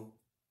still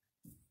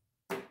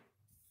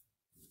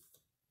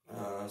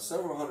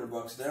several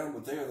 $100 down,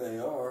 but there they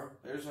are.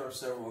 There's our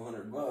several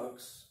 $100.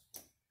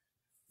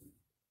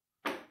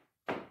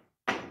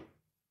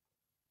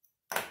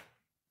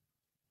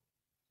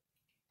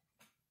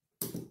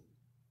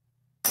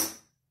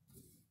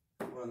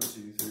 One,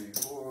 2, 3,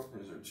 4.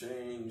 There's our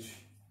change.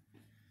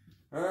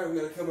 Alright, we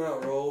got to come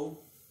out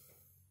roll.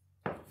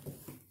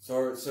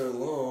 Sorry it's so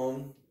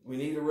long. We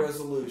need a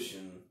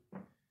resolution.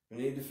 We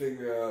need to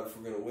figure out if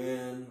we're going to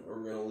win or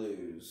we're going to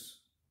lose.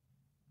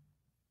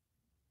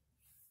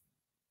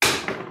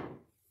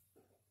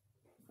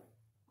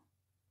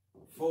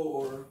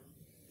 Four.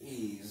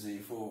 Easy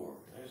 4.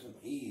 There's an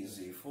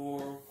easy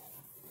 4.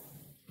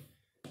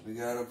 We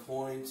got a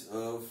point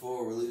of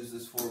 4. We lose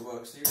this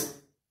 $4 here.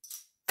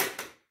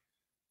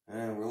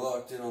 And we're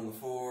locked in on the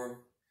 4.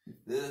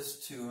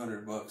 This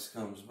 $200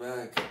 comes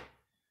back.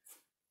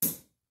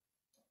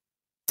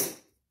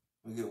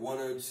 We get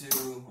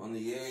 102 on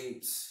the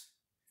 8.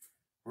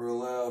 We're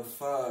allowed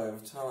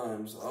 5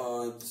 times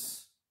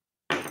odds.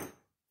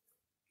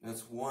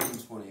 That's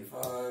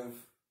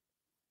 125.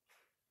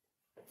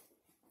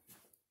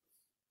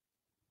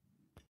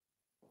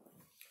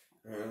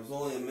 Alright, it was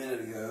only a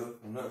minute ago.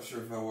 I'm not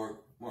sure if I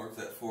marked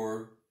that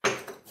 4.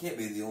 Can't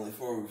be the only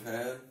 4 we've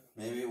had.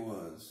 Maybe it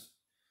was.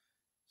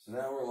 So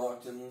now we're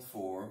locked in with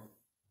 4.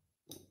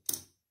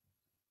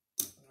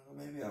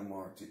 Maybe I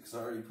marked it because I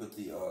already put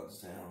the odds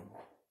down.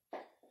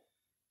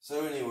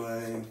 So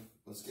anyway,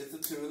 let's get the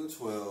 2 and the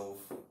 12.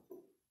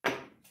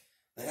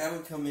 They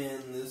haven't come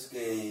in this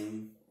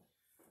game.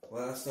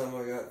 Last time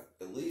I got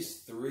at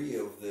least 3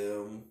 of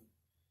them.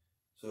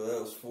 So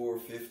that was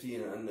 $4.50,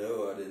 and I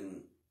know I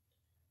didn't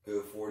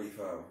go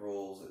 45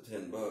 rolls at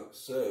 $10.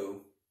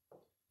 So,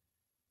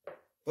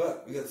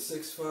 but we got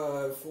 6,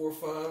 5, 4,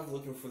 5,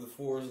 looking for the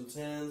 4s and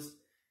 10s.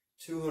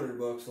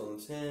 $200 on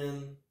the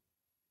 10.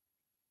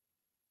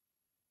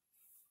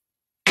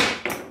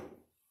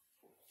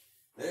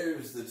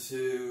 There's the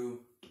 2.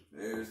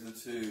 There's the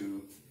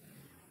 2.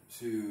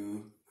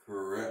 2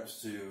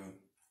 corrects 2.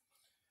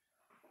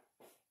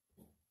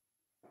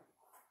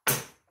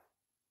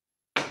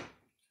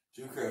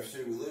 Two craps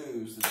 2, we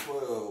lose the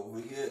 12.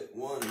 We get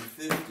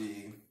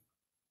 $1.50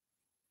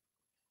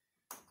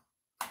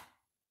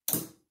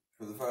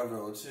 for the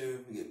 $5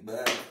 2. We get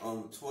back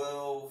on the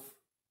 12.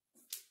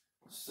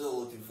 Still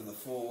looking for the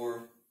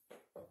 4.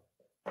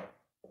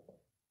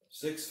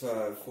 6,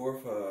 5, 4,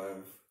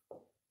 5.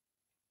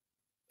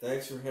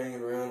 Thanks for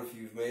hanging around if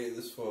you've made it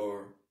this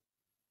far.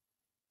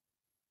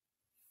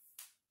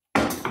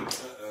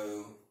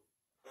 Uh-oh.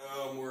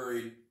 Oh, I'm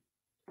worried.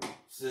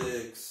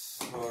 6,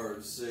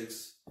 hard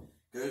 6.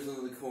 Goes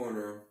into the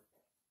corner.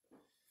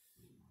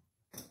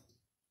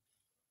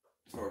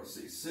 It's hard to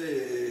see.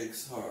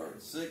 6,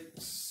 hard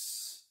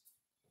 6.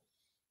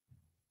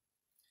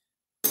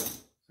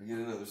 We get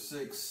another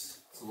 6.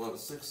 It's a lot of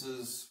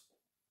 6s.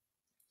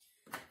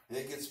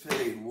 It gets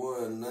paid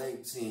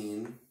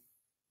 $1.19.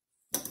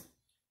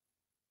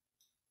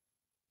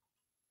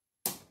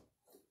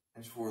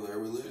 There's 4 there.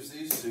 We lose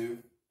these 2.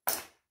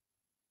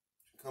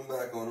 Come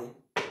back on them.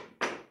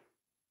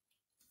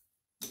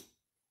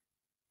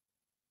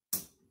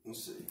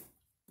 Let's see.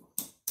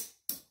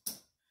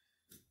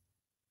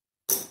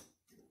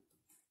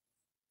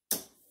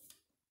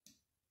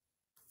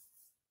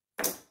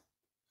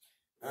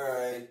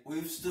 Alright,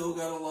 we've still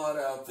got a lot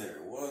out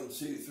there. 1,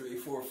 2, 3,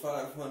 4,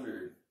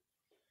 500.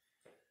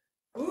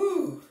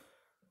 Woo!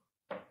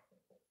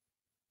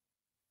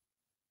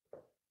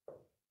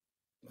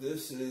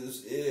 This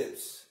is it.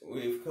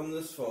 We've come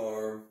this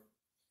far.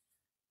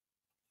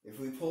 If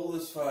we pull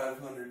this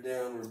 500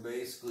 down, we're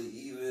basically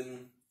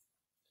even.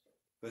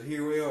 But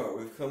here we are.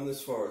 We've come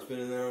this far. It's been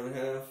an hour and a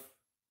half.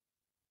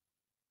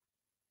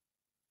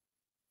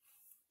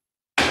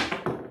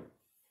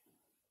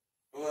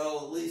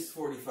 Well, at least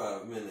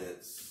 45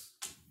 minutes.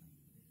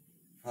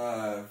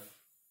 5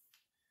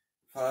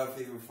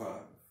 fever 5.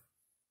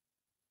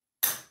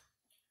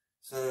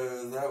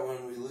 So that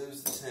one we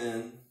lose the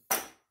 10.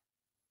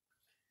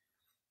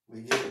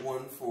 We get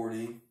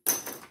 140.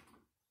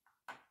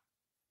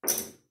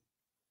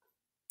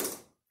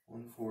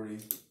 140.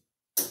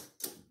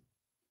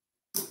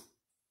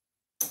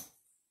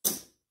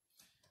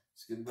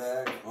 Let's get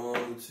back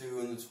on the 2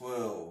 and the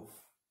 12.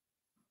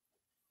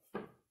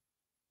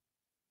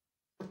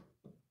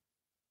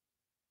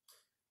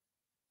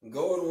 I'm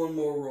going one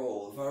more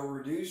roll. If I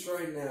reduce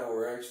right now,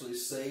 we're actually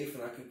safe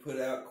and I can put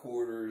out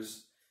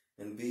quarters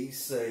and be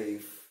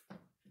safe.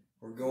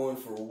 We're going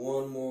for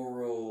one more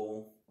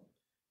roll.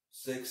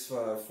 6,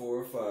 5,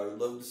 4, 5. I'd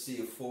love to see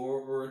a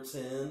 4 or a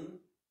 10.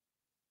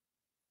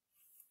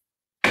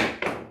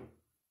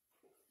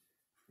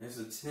 There's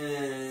a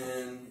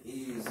 10,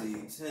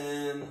 easy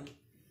 10.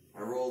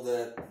 I rolled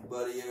that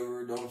buddy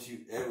over. Don't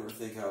you ever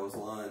think I was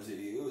lying to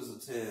you. It was a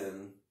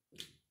 10.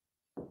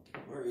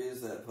 Where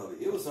is that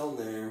puppy? It was on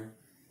there.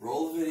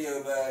 Roll the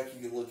video back.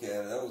 You can look at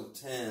it. That was a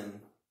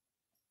 10.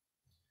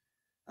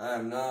 I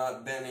am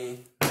not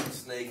Benny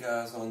Snake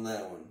Eyes on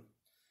that one.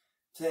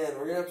 10.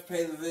 We're going to have to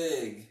pay the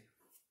VIG.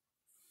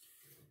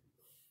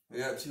 We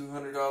got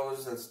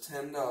 $200. That's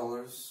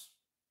 $10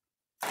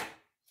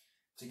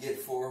 to get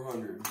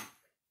 400.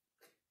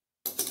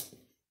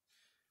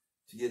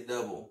 To get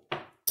double.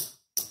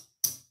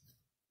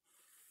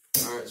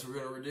 Alright, so we're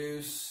going to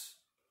reduce.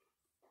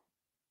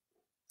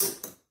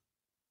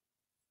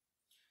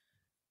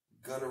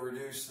 Gonna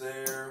reduce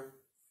there.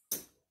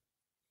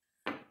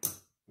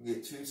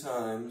 Get 2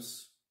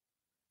 times.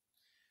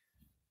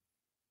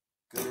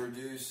 Gonna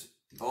reduce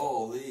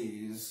all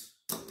these.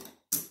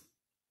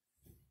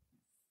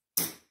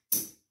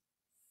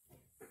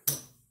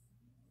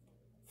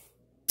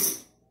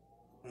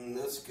 And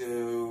let's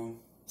go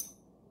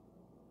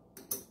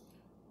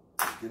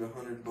get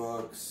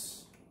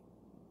 $100.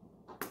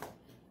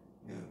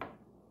 Yeah.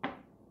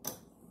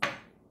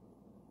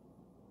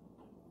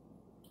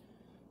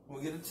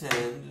 We'll get a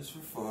 10 just for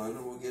fun,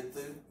 and we'll get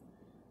the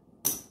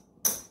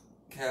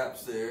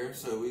caps there.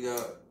 So we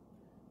got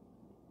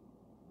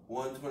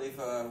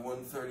 125,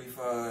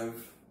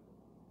 135,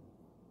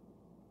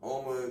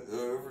 almost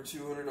over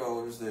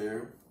 $200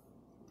 there.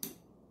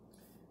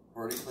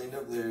 Already cleaned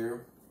up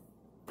there.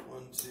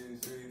 1, 2,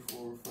 3,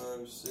 4,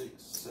 5, 6,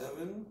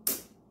 7.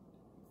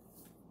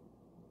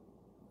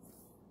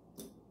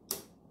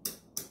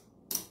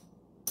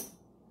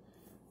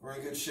 We're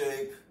in good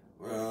shape.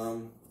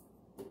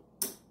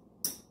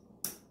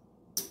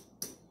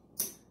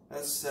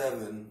 That's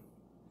 7.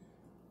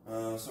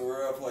 So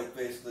we're up like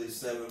basically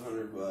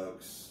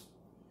 $700.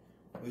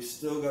 We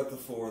still got the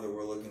 4 that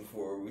we're looking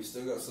for. We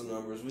still got some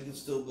numbers. We can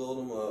still build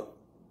them up.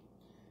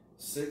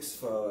 6,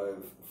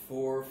 5,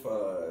 4,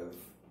 5.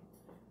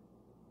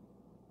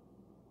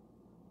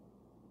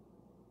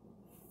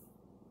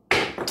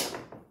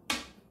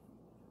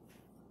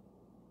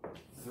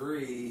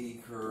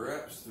 3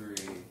 craps 3.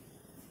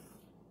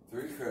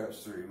 3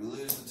 craps 3. We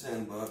lose the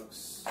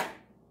 $10.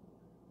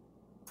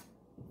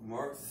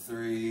 Mark the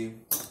 3.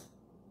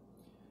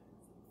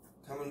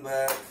 Coming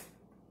back.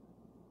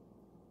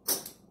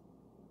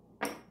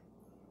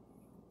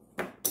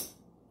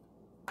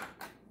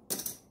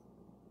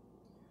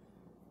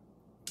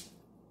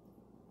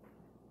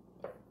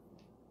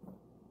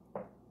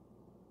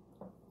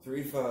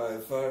 Three,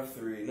 5, 5,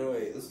 3. No,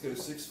 wait. Let's go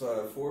 6,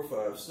 5, 4,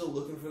 5. Still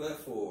looking for that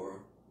 4.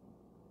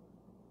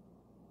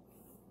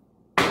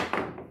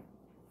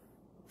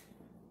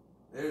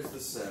 There's the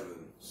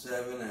 7.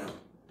 7 out.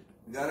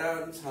 We got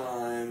out in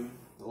time.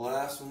 The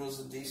last one was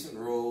a decent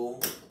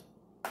roll.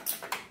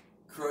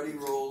 Cruddy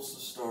rolls to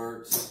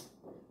start.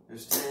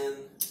 There's 10,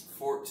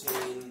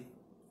 14,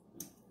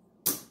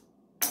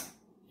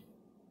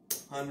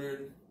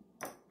 100.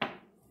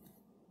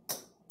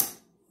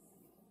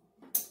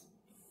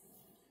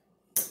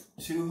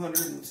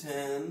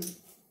 210,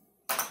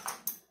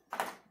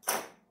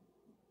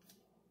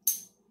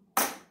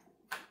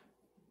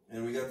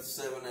 and we got the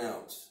 7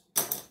 out.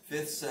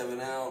 5th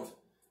 7 out,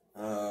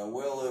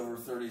 well over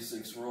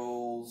 36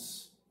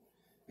 rolls.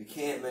 We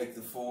can't make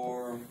the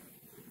 4.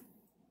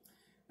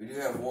 We do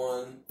have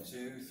 1,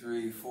 2,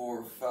 3,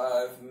 4,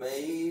 5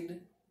 made,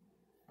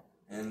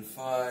 and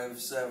 5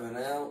 7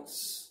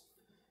 outs.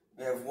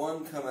 We have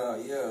 1 come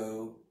out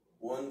yo,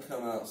 1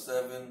 come out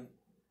 7.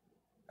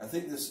 I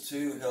think this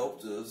 2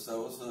 helped us. That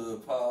was a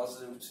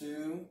positive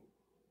 2.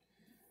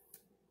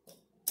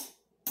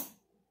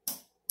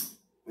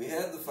 We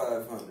had the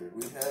 500.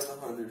 We had the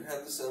 100.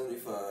 Had the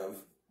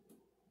 75.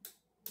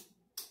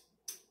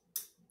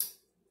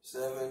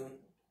 7.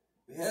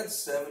 We had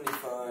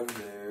 75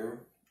 there.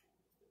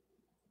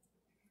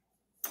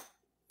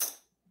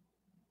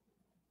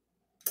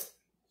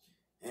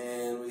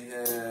 And we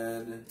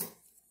had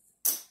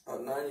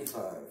about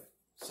 95.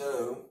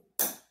 So,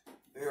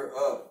 we are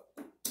up.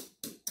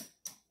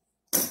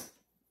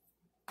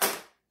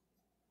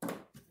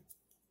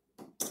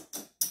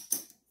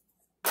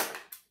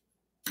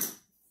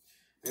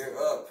 We're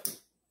up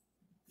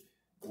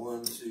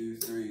 1, 2,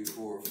 3,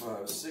 4,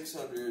 5,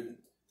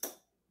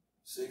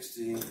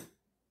 660,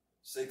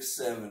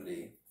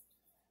 670.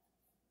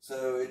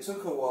 So it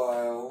took a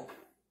while,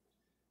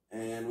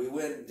 and we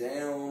went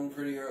down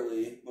pretty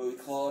early, but we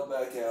clawed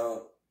back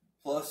out,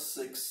 plus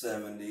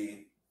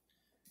 670.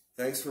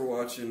 Thanks for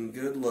watching.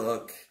 Good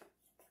luck.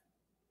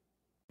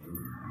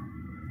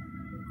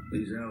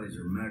 These alleys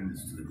are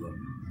magnets to the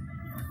glutton.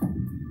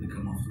 They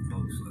come off the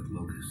boats like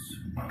locusts.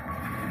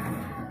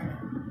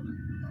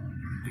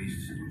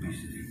 Beasts of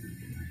obesity.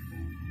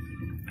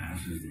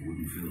 Asses that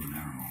wouldn't fill an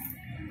arrow.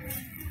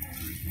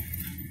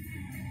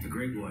 The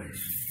great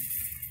whites.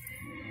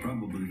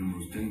 Probably the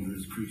most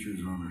dangerous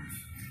creatures on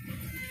Earth.